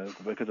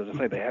 Because, as I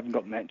say, they haven't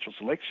got natural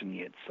selection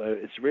yet. So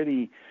it's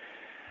really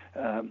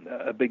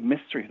a big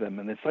mystery to them.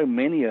 And there's so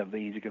many of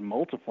these, you can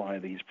multiply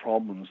these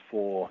problems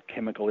for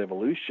chemical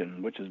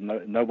evolution, which is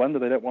no wonder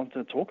they don't want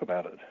to talk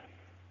about it.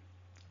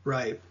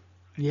 Right.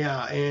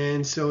 Yeah.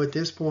 And so at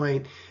this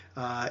point,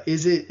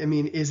 is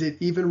it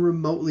even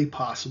remotely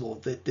possible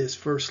that this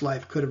first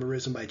life could have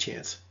arisen by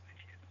chance?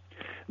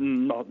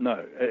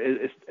 No.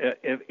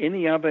 If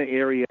any other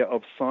area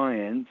of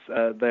science,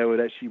 they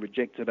would actually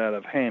reject it out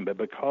of hand. But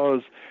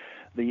because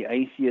the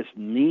atheists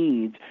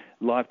need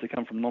life to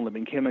come from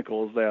non-living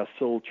chemicals, they are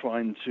still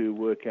trying to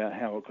work out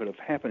how it could have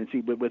happened. See,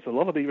 with a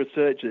lot of the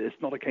research, it's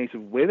not a case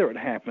of whether it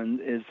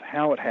happened, it's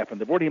how it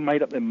happened. They've already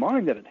made up their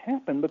mind that it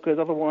happened, because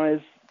otherwise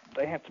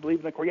they have to believe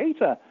in a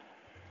creator.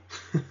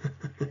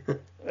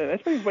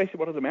 That's basically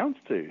what it amounts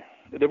to.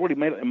 They've already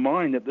made up their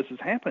mind that this has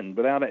happened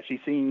without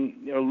actually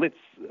seeing,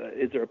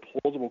 is there a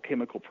plausible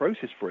chemical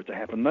process for it to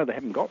happen? No, they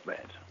haven't got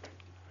that.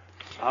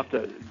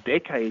 After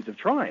decades of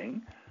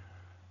trying.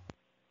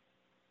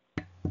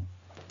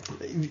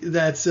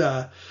 That's,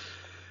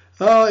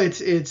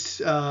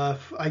 it's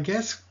I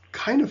guess,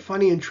 kind of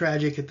funny and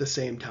tragic at the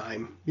same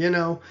time.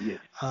 Yeah.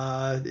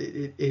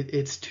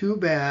 It's too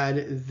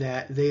bad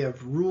that they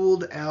have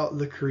ruled out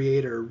the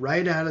creator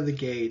right out of the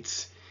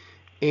gates.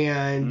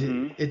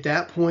 And at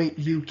that point,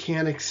 you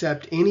can't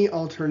accept any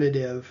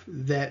alternative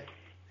that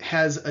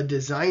has a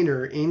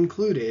designer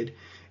included,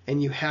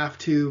 and you have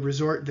to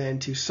resort then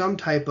to some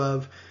type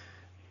of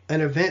an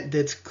event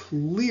that's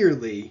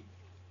clearly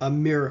a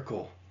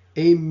miracle.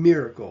 A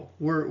miracle.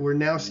 We're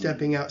now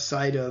stepping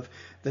outside of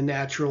the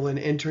natural and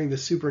entering the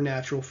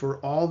supernatural for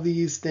all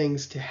these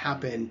things to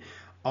happen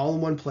all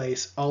in one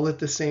place, all at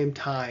the same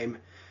time,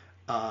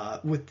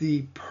 with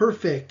the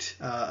perfect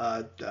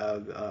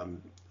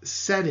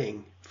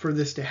setting for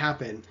this to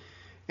happen,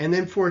 and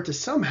then for it to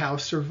somehow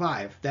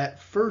survive. That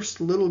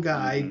first little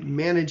guy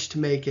managed to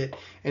make it,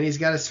 and he's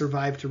got to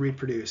survive to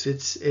reproduce.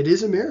 It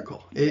is a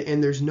miracle,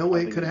 and there's no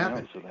way it could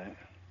happen.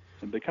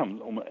 It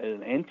becomes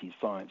an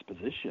anti-science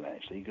position,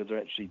 actually, because they're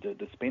actually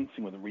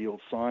dispensing with real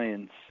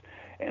science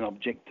and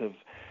objective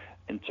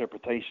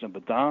interpretation of the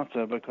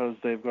data, because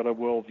they've got a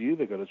worldview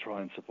they've got to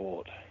try and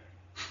support.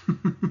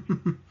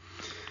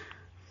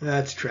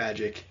 That's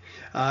tragic,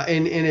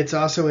 and it's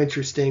also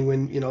interesting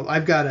when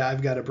I've got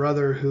a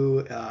brother who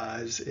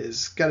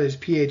is got his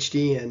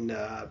PhD in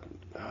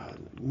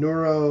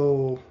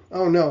neuro.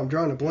 Oh no, I'm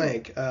drawing a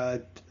blank.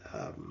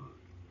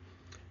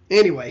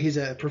 Anyway, he's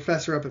a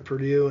professor up at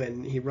Purdue,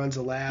 and he runs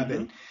a lab,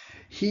 and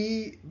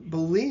he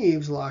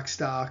believes lock,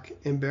 stock,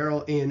 and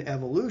barrel in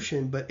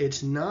evolution, but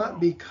it's not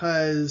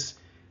because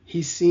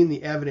he's seen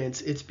the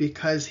evidence. It's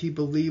because he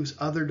believes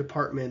other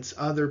departments,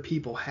 other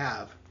people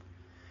have.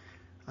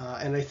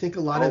 And I think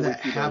a lot of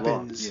that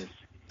happens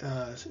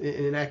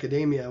in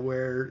academia,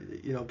 where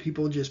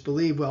people just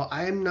believe. Well,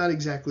 I'm not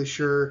exactly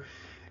sure.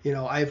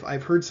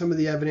 I've heard some of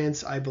the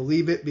evidence. I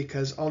believe it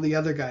because all the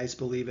other guys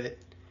believe it.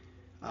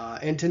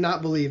 And to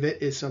not believe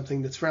it is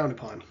something that's frowned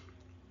upon.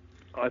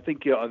 I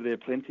think there are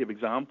plenty of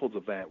examples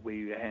of that.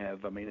 We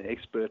have, an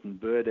expert in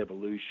bird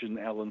evolution,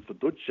 Alan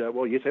Feduccia.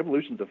 Well, yes,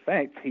 evolution's a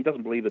fact. He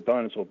doesn't believe the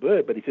dinosaur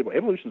bird, but he said, well,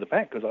 evolution's a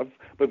fact because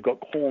we've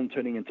got corn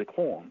turning into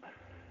corn.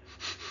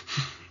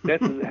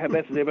 That's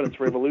evidence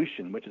for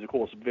evolution, which is, of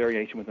course,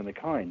 variation within the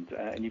kind.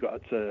 And you've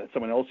got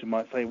someone else who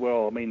might say,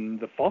 well,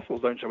 the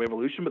fossils don't show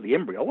evolution, but the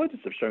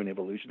embryologists have shown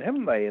evolution,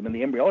 haven't they? And then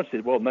the embryologist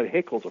said, well, no,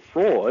 Haeckel's a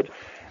fraud,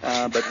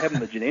 but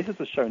haven't the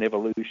geneticists shown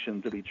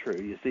evolution to be true?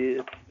 You see,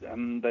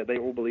 they're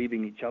all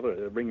believing each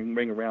other,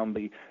 ring around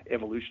the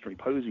evolutionary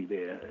posy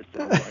there. It's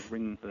like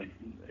ring the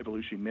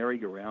evolutionary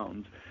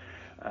merry-go-round,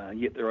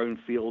 yet their own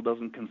field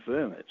doesn't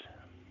confirm it.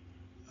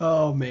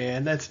 Oh,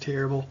 man, that's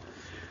terrible.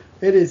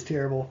 It is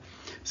terrible.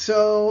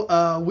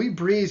 So we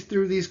breezed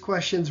through these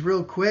questions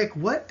real quick.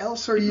 What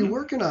else are you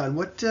working on?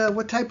 What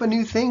type of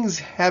new things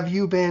have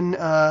you been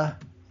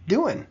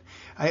doing?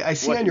 I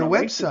see on your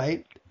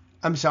website.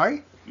 I'm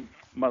sorry?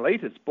 My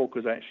latest book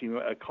was actually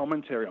a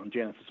commentary on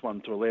Genesis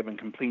 1 to 11,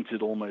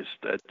 completed almost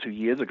 2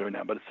 years ago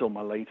now, but it's still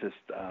my latest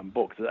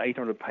book. It's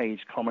an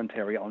 800-page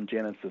commentary on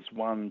Genesis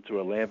 1 to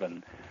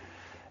 11.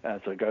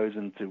 So it goes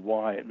into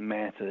why it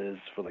matters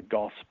for the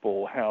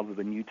gospel, how do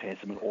the New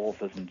Testament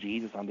authors and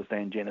Jesus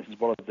understand Genesis,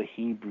 what does the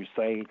Hebrews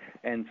say,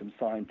 and some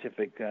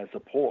scientific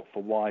support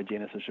for why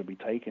Genesis should be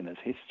taken as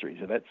history.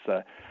 So that's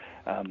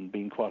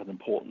been quite an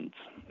important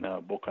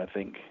book, I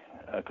think,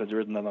 because there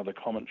isn't another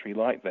commentary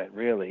like that,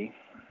 really.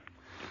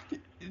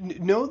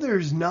 No,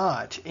 there's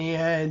not.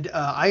 And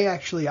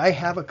I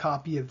have a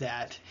copy of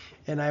that,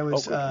 and I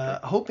was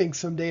hoping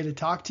someday to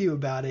talk to you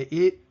about it.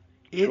 It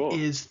Sure.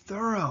 is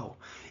thorough,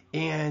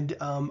 and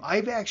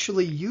I've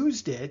actually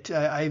used it.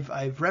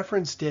 I've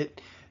referenced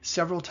it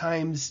several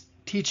times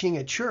teaching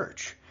at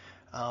church.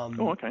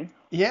 Okay.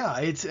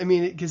 Yeah,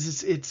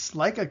 because it's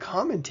like a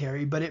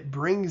commentary, but it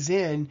brings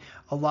in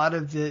a lot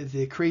of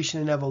the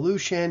creation and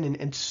evolution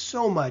and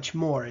so much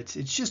more. It's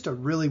just a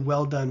really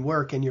well done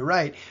work, and you're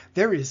right,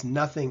 there is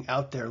nothing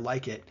out there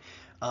like it.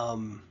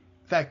 In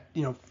fact,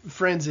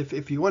 friends,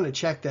 if you want to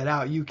check that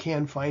out, you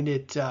can find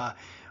it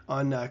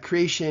on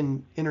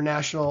Creation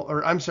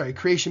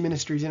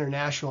Ministries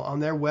International on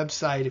their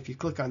website. If you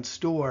click on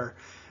store,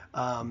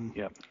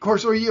 of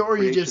course, or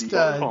you just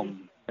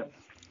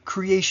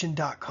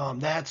Creation.com.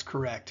 That's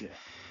correct.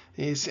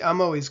 Yeah.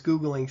 I'm always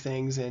Googling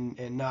things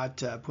and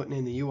not putting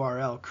in the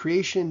URL.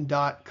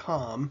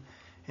 Creation.com.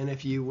 And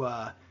if you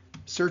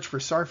search for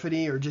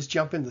Sarfati or just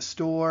jump in the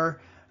store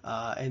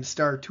and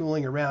start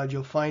tooling around,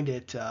 you'll find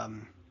it.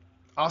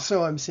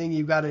 Also, I'm seeing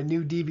you've got a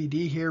new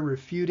DVD here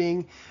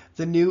refuting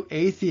the new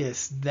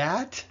atheist.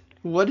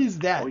 What is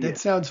that? That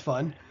sounds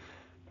fun.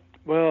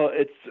 Well,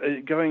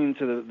 it's going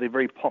into the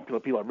very popular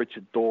people like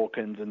Richard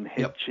Dawkins and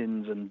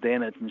Hitchens and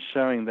Dennett, and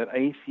showing that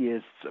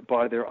atheists,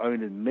 by their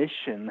own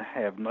admission,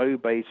 have no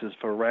basis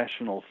for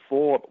rational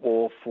thought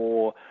or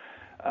for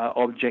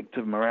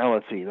objective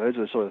morality. Those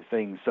are the sort of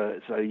things.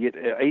 So yet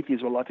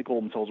atheists would like to call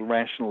themselves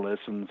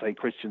rationalists, and say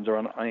Christians are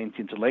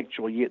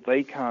anti-intellectual, yet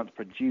they can't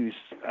produce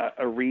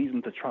a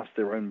reason to trust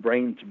their own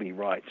brain to be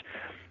right.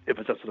 If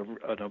it's a sort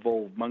of an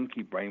evolved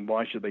monkey brain,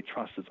 why should they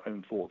trust its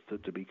own thoughts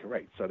to be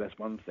correct? So that's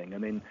one thing.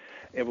 And then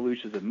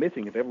evolution is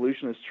admitting if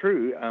evolution is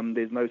true,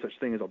 there's no such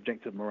thing as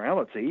objective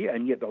morality,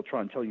 and yet they'll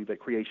try and tell you that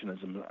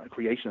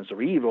creationists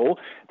are evil,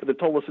 but they've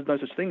told us there's no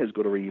such thing as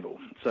good or evil.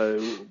 So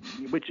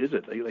which is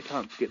it? They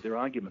can't get their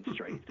argument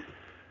straight.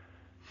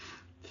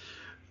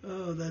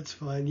 Oh, that's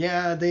fun.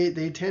 Yeah,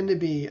 they tend to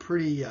be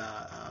pretty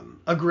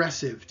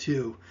aggressive,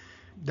 too.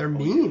 They're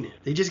mean.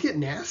 They just get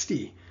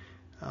nasty.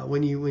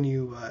 When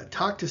you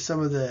talk to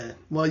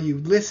you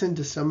listen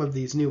to some of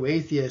these new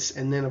atheists,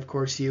 and then of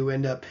course you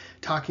end up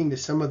talking to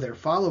some of their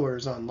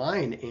followers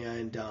online,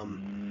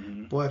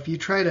 and boy, if you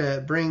try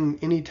to bring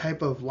any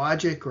type of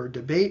logic or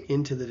debate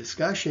into the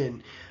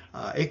discussion,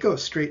 it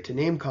goes straight to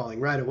name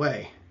calling right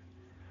away.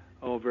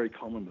 Oh, very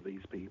common with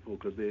these people,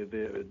 because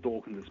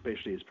Dawkins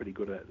especially is pretty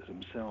good at it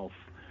himself.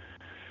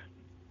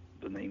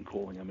 The name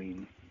calling, I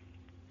mean.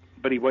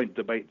 But he won't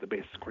debate the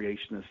best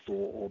creationists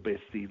or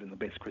even the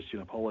best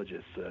Christian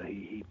apologists.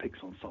 He picks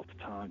on soft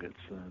targets.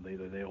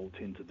 They all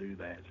tend to do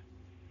that.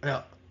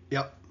 Yeah,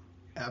 yep,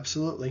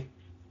 absolutely.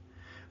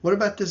 What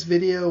about this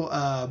video,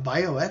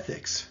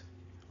 bioethics?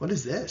 What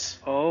is this?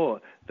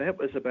 Oh, that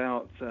was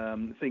about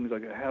things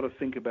like how to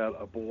think about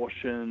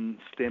abortion,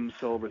 stem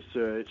cell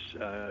research,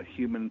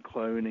 human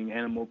cloning,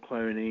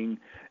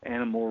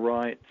 animal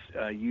rights,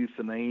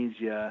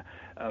 euthanasia,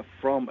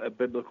 from a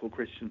biblical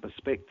Christian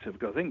perspective.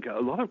 Because I think a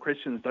lot of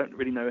Christians don't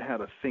really know how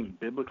to think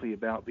biblically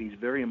about these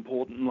very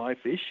important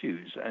life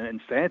issues. And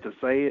sad to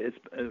say, it's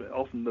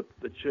often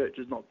the church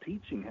is not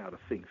teaching how to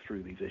think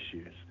through these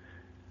issues.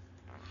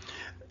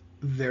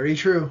 Very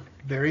true.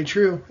 Very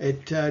true.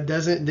 It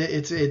doesn't.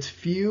 It's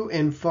few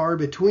and far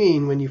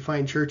between when you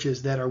find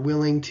churches that are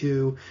willing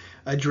to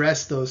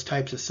address those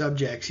types of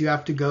subjects. You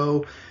have to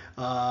go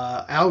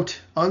out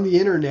on the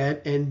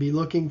internet and be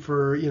looking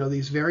for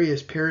these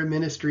various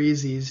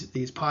para-ministries,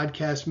 these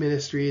podcast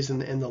ministries,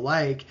 and the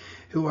like,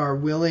 who are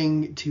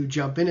willing to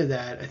jump into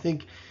that. I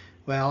think.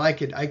 Well, I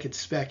could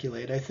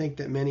speculate. I think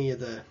that many of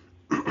the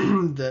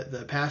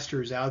the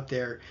pastors out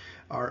there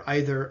are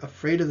either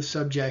afraid of the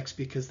subjects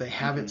because they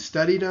haven't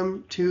studied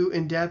them too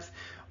in depth,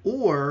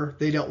 or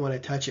they don't want to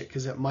touch it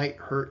because it might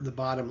hurt the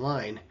bottom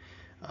line,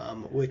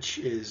 which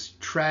is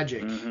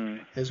tragic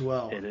as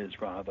well. It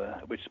is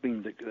rather, which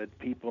means that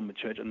people in the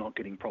church are not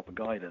getting proper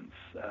guidance.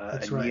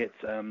 That's and right. Yet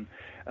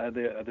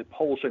the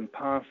polls showing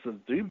pastors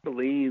do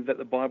believe that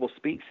the Bible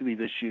speaks to these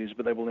issues,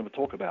 but they will never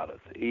talk about it.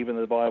 Even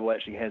though the Bible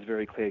actually has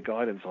very clear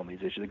guidance on these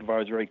issues. The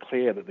Bible is very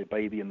clear that the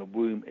baby in the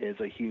womb is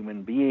a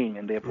human being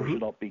and therefore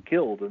should not be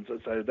killed. And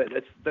so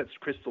that's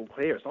crystal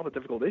clear. It's not a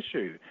difficult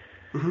issue.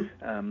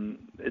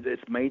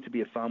 It's made to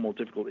be a far more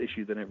difficult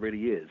issue than it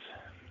really is.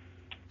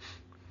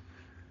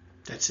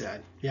 That's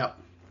sad. Yeah.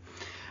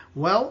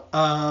 Well,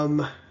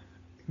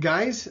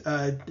 guys,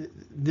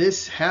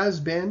 this has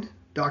been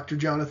Dr.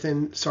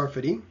 Jonathan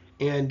Sarfati.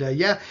 And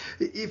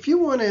if you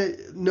want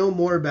to know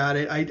more about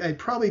it, I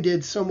probably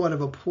did somewhat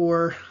of a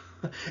poor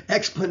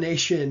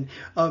explanation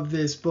of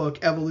this book,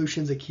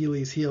 Evolution's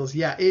Achilles' Heels.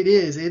 Yeah, it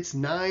is. It's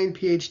 9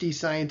 PhD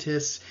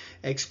scientists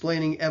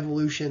explaining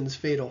evolution's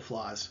fatal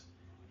flaws.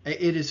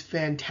 It is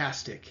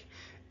fantastic.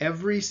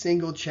 Every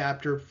single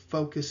chapter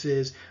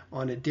focuses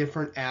on a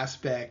different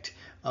aspect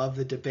of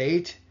the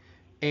debate,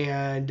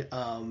 and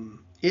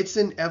it's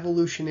an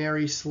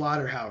evolutionary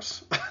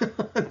slaughterhouse.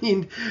 I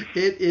mean,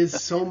 it is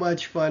so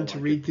much fun to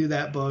read through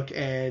that book,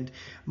 and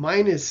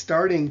mine is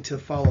starting to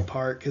fall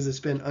apart because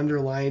it's been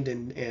underlined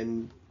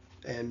and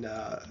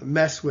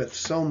messed with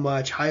so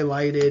much,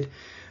 highlighted.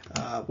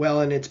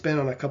 And it's been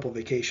on a couple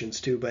vacations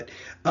too, but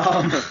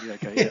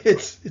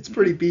it's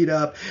pretty beat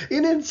up,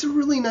 and it's a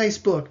really nice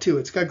book too.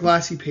 It's got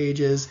glossy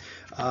pages.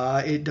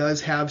 It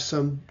does have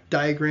some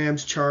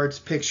diagrams, charts,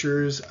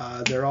 pictures.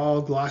 They're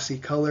all glossy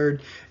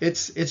colored.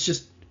 It's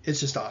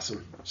just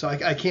awesome. So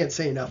I can't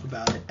say enough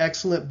about it.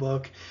 Excellent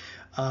book.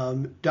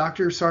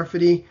 Dr.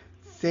 Sarfati,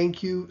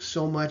 thank you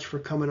so much for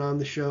coming on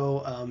the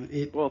show.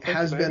 It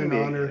has been an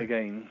honor.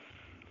 Again,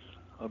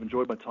 I've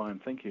enjoyed my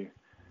time. Thank you.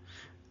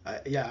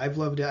 I've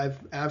loved it. I've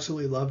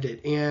absolutely loved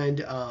it.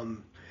 And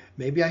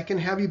maybe I can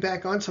have you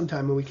back on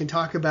sometime and we can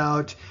talk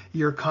about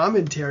your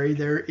commentary.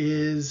 There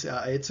is,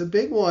 it's a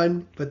big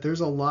one, but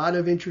there's a lot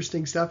of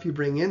interesting stuff you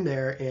bring in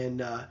there.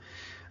 And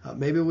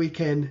maybe we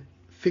can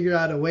figure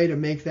out a way to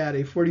make that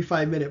a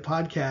 45-minute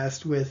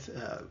podcast with,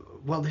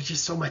 there's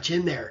just so much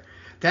in there.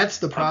 That's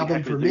the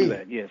problem for me.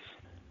 That, yes.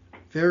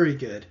 Very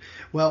good.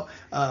 Well,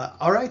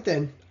 all right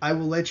then. I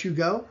will let you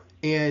go.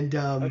 And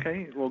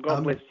okay. Well,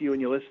 God bless you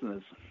and your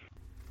listeners.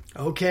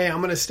 Okay, I'm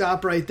going to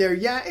stop right there.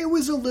 Yeah, it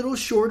was a little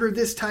shorter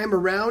this time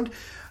around,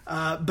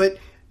 but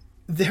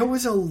there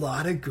was a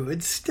lot of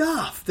good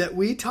stuff that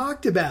we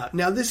talked about.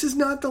 Now, this is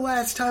not the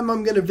last time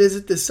I'm going to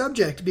visit this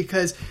subject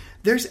because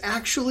there's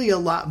actually a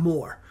lot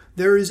more.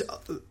 There is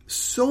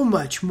so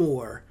much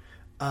more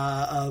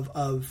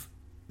of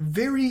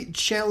very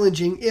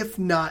challenging, if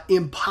not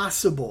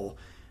impossible,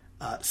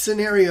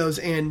 scenarios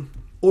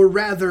or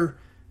rather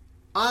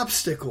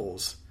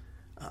obstacles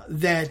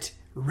that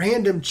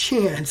random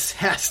chance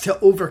has to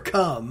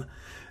overcome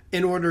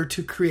in order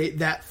to create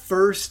that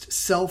first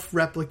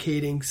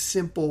self-replicating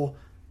simple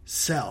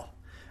cell.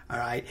 All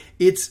right.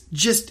 It's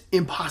just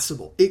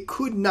impossible. It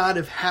could not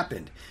have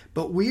happened.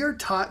 But we are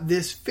taught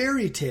this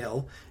fairy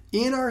tale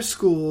in our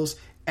schools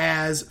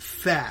as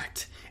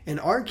fact. And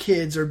our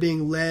kids are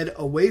being led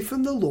away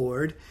from the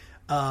Lord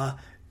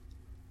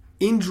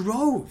in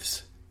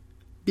droves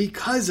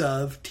because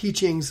of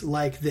teachings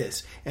like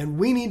this. And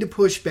we need to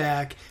push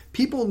back.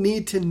 People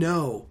need to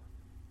know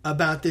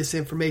about this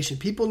information.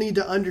 People need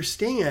to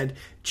understand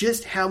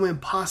just how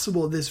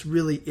impossible this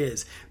really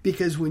is.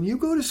 Because when you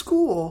go to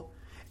school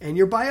and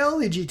your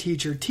biology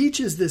teacher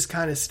teaches this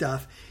kind of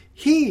stuff,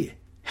 he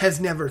has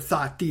never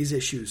thought these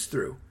issues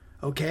through.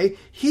 Okay?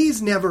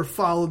 He's never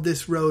followed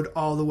this road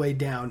all the way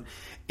down.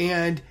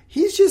 And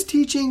he's just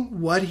teaching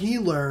what he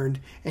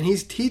learned, and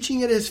he's teaching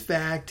it as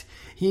fact.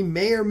 He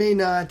may or may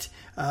not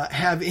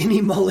have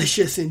any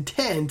malicious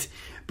intent,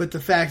 but the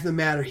fact of the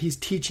matter, he's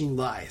teaching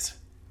lies.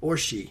 Or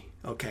she.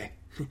 Okay.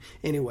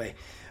 Anyway.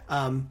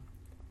 And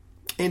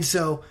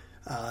so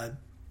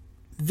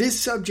this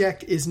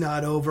subject is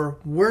not over.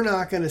 We're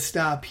not going to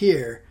stop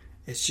here.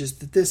 It's just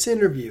that this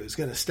interview is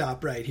going to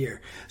stop right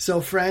here. So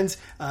friends,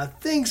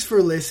 thanks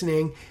for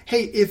listening.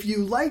 Hey, if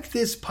you like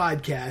this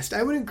podcast,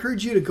 I would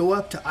encourage you to go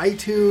up to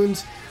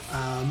iTunes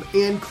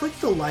and click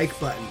the like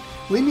button.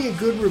 Leave me a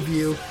good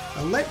review.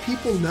 Let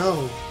people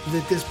know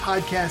that this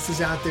podcast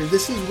is out there.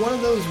 This is one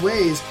of those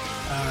ways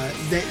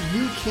that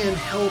you can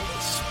help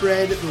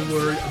spread the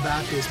word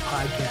about this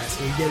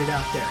podcast and get it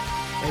out there.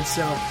 And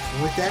so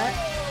with that,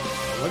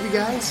 I love you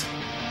guys.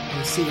 And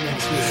we'll see you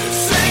next week.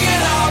 Sing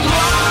it out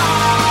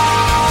loud,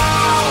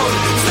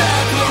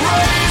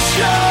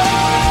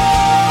 declaration.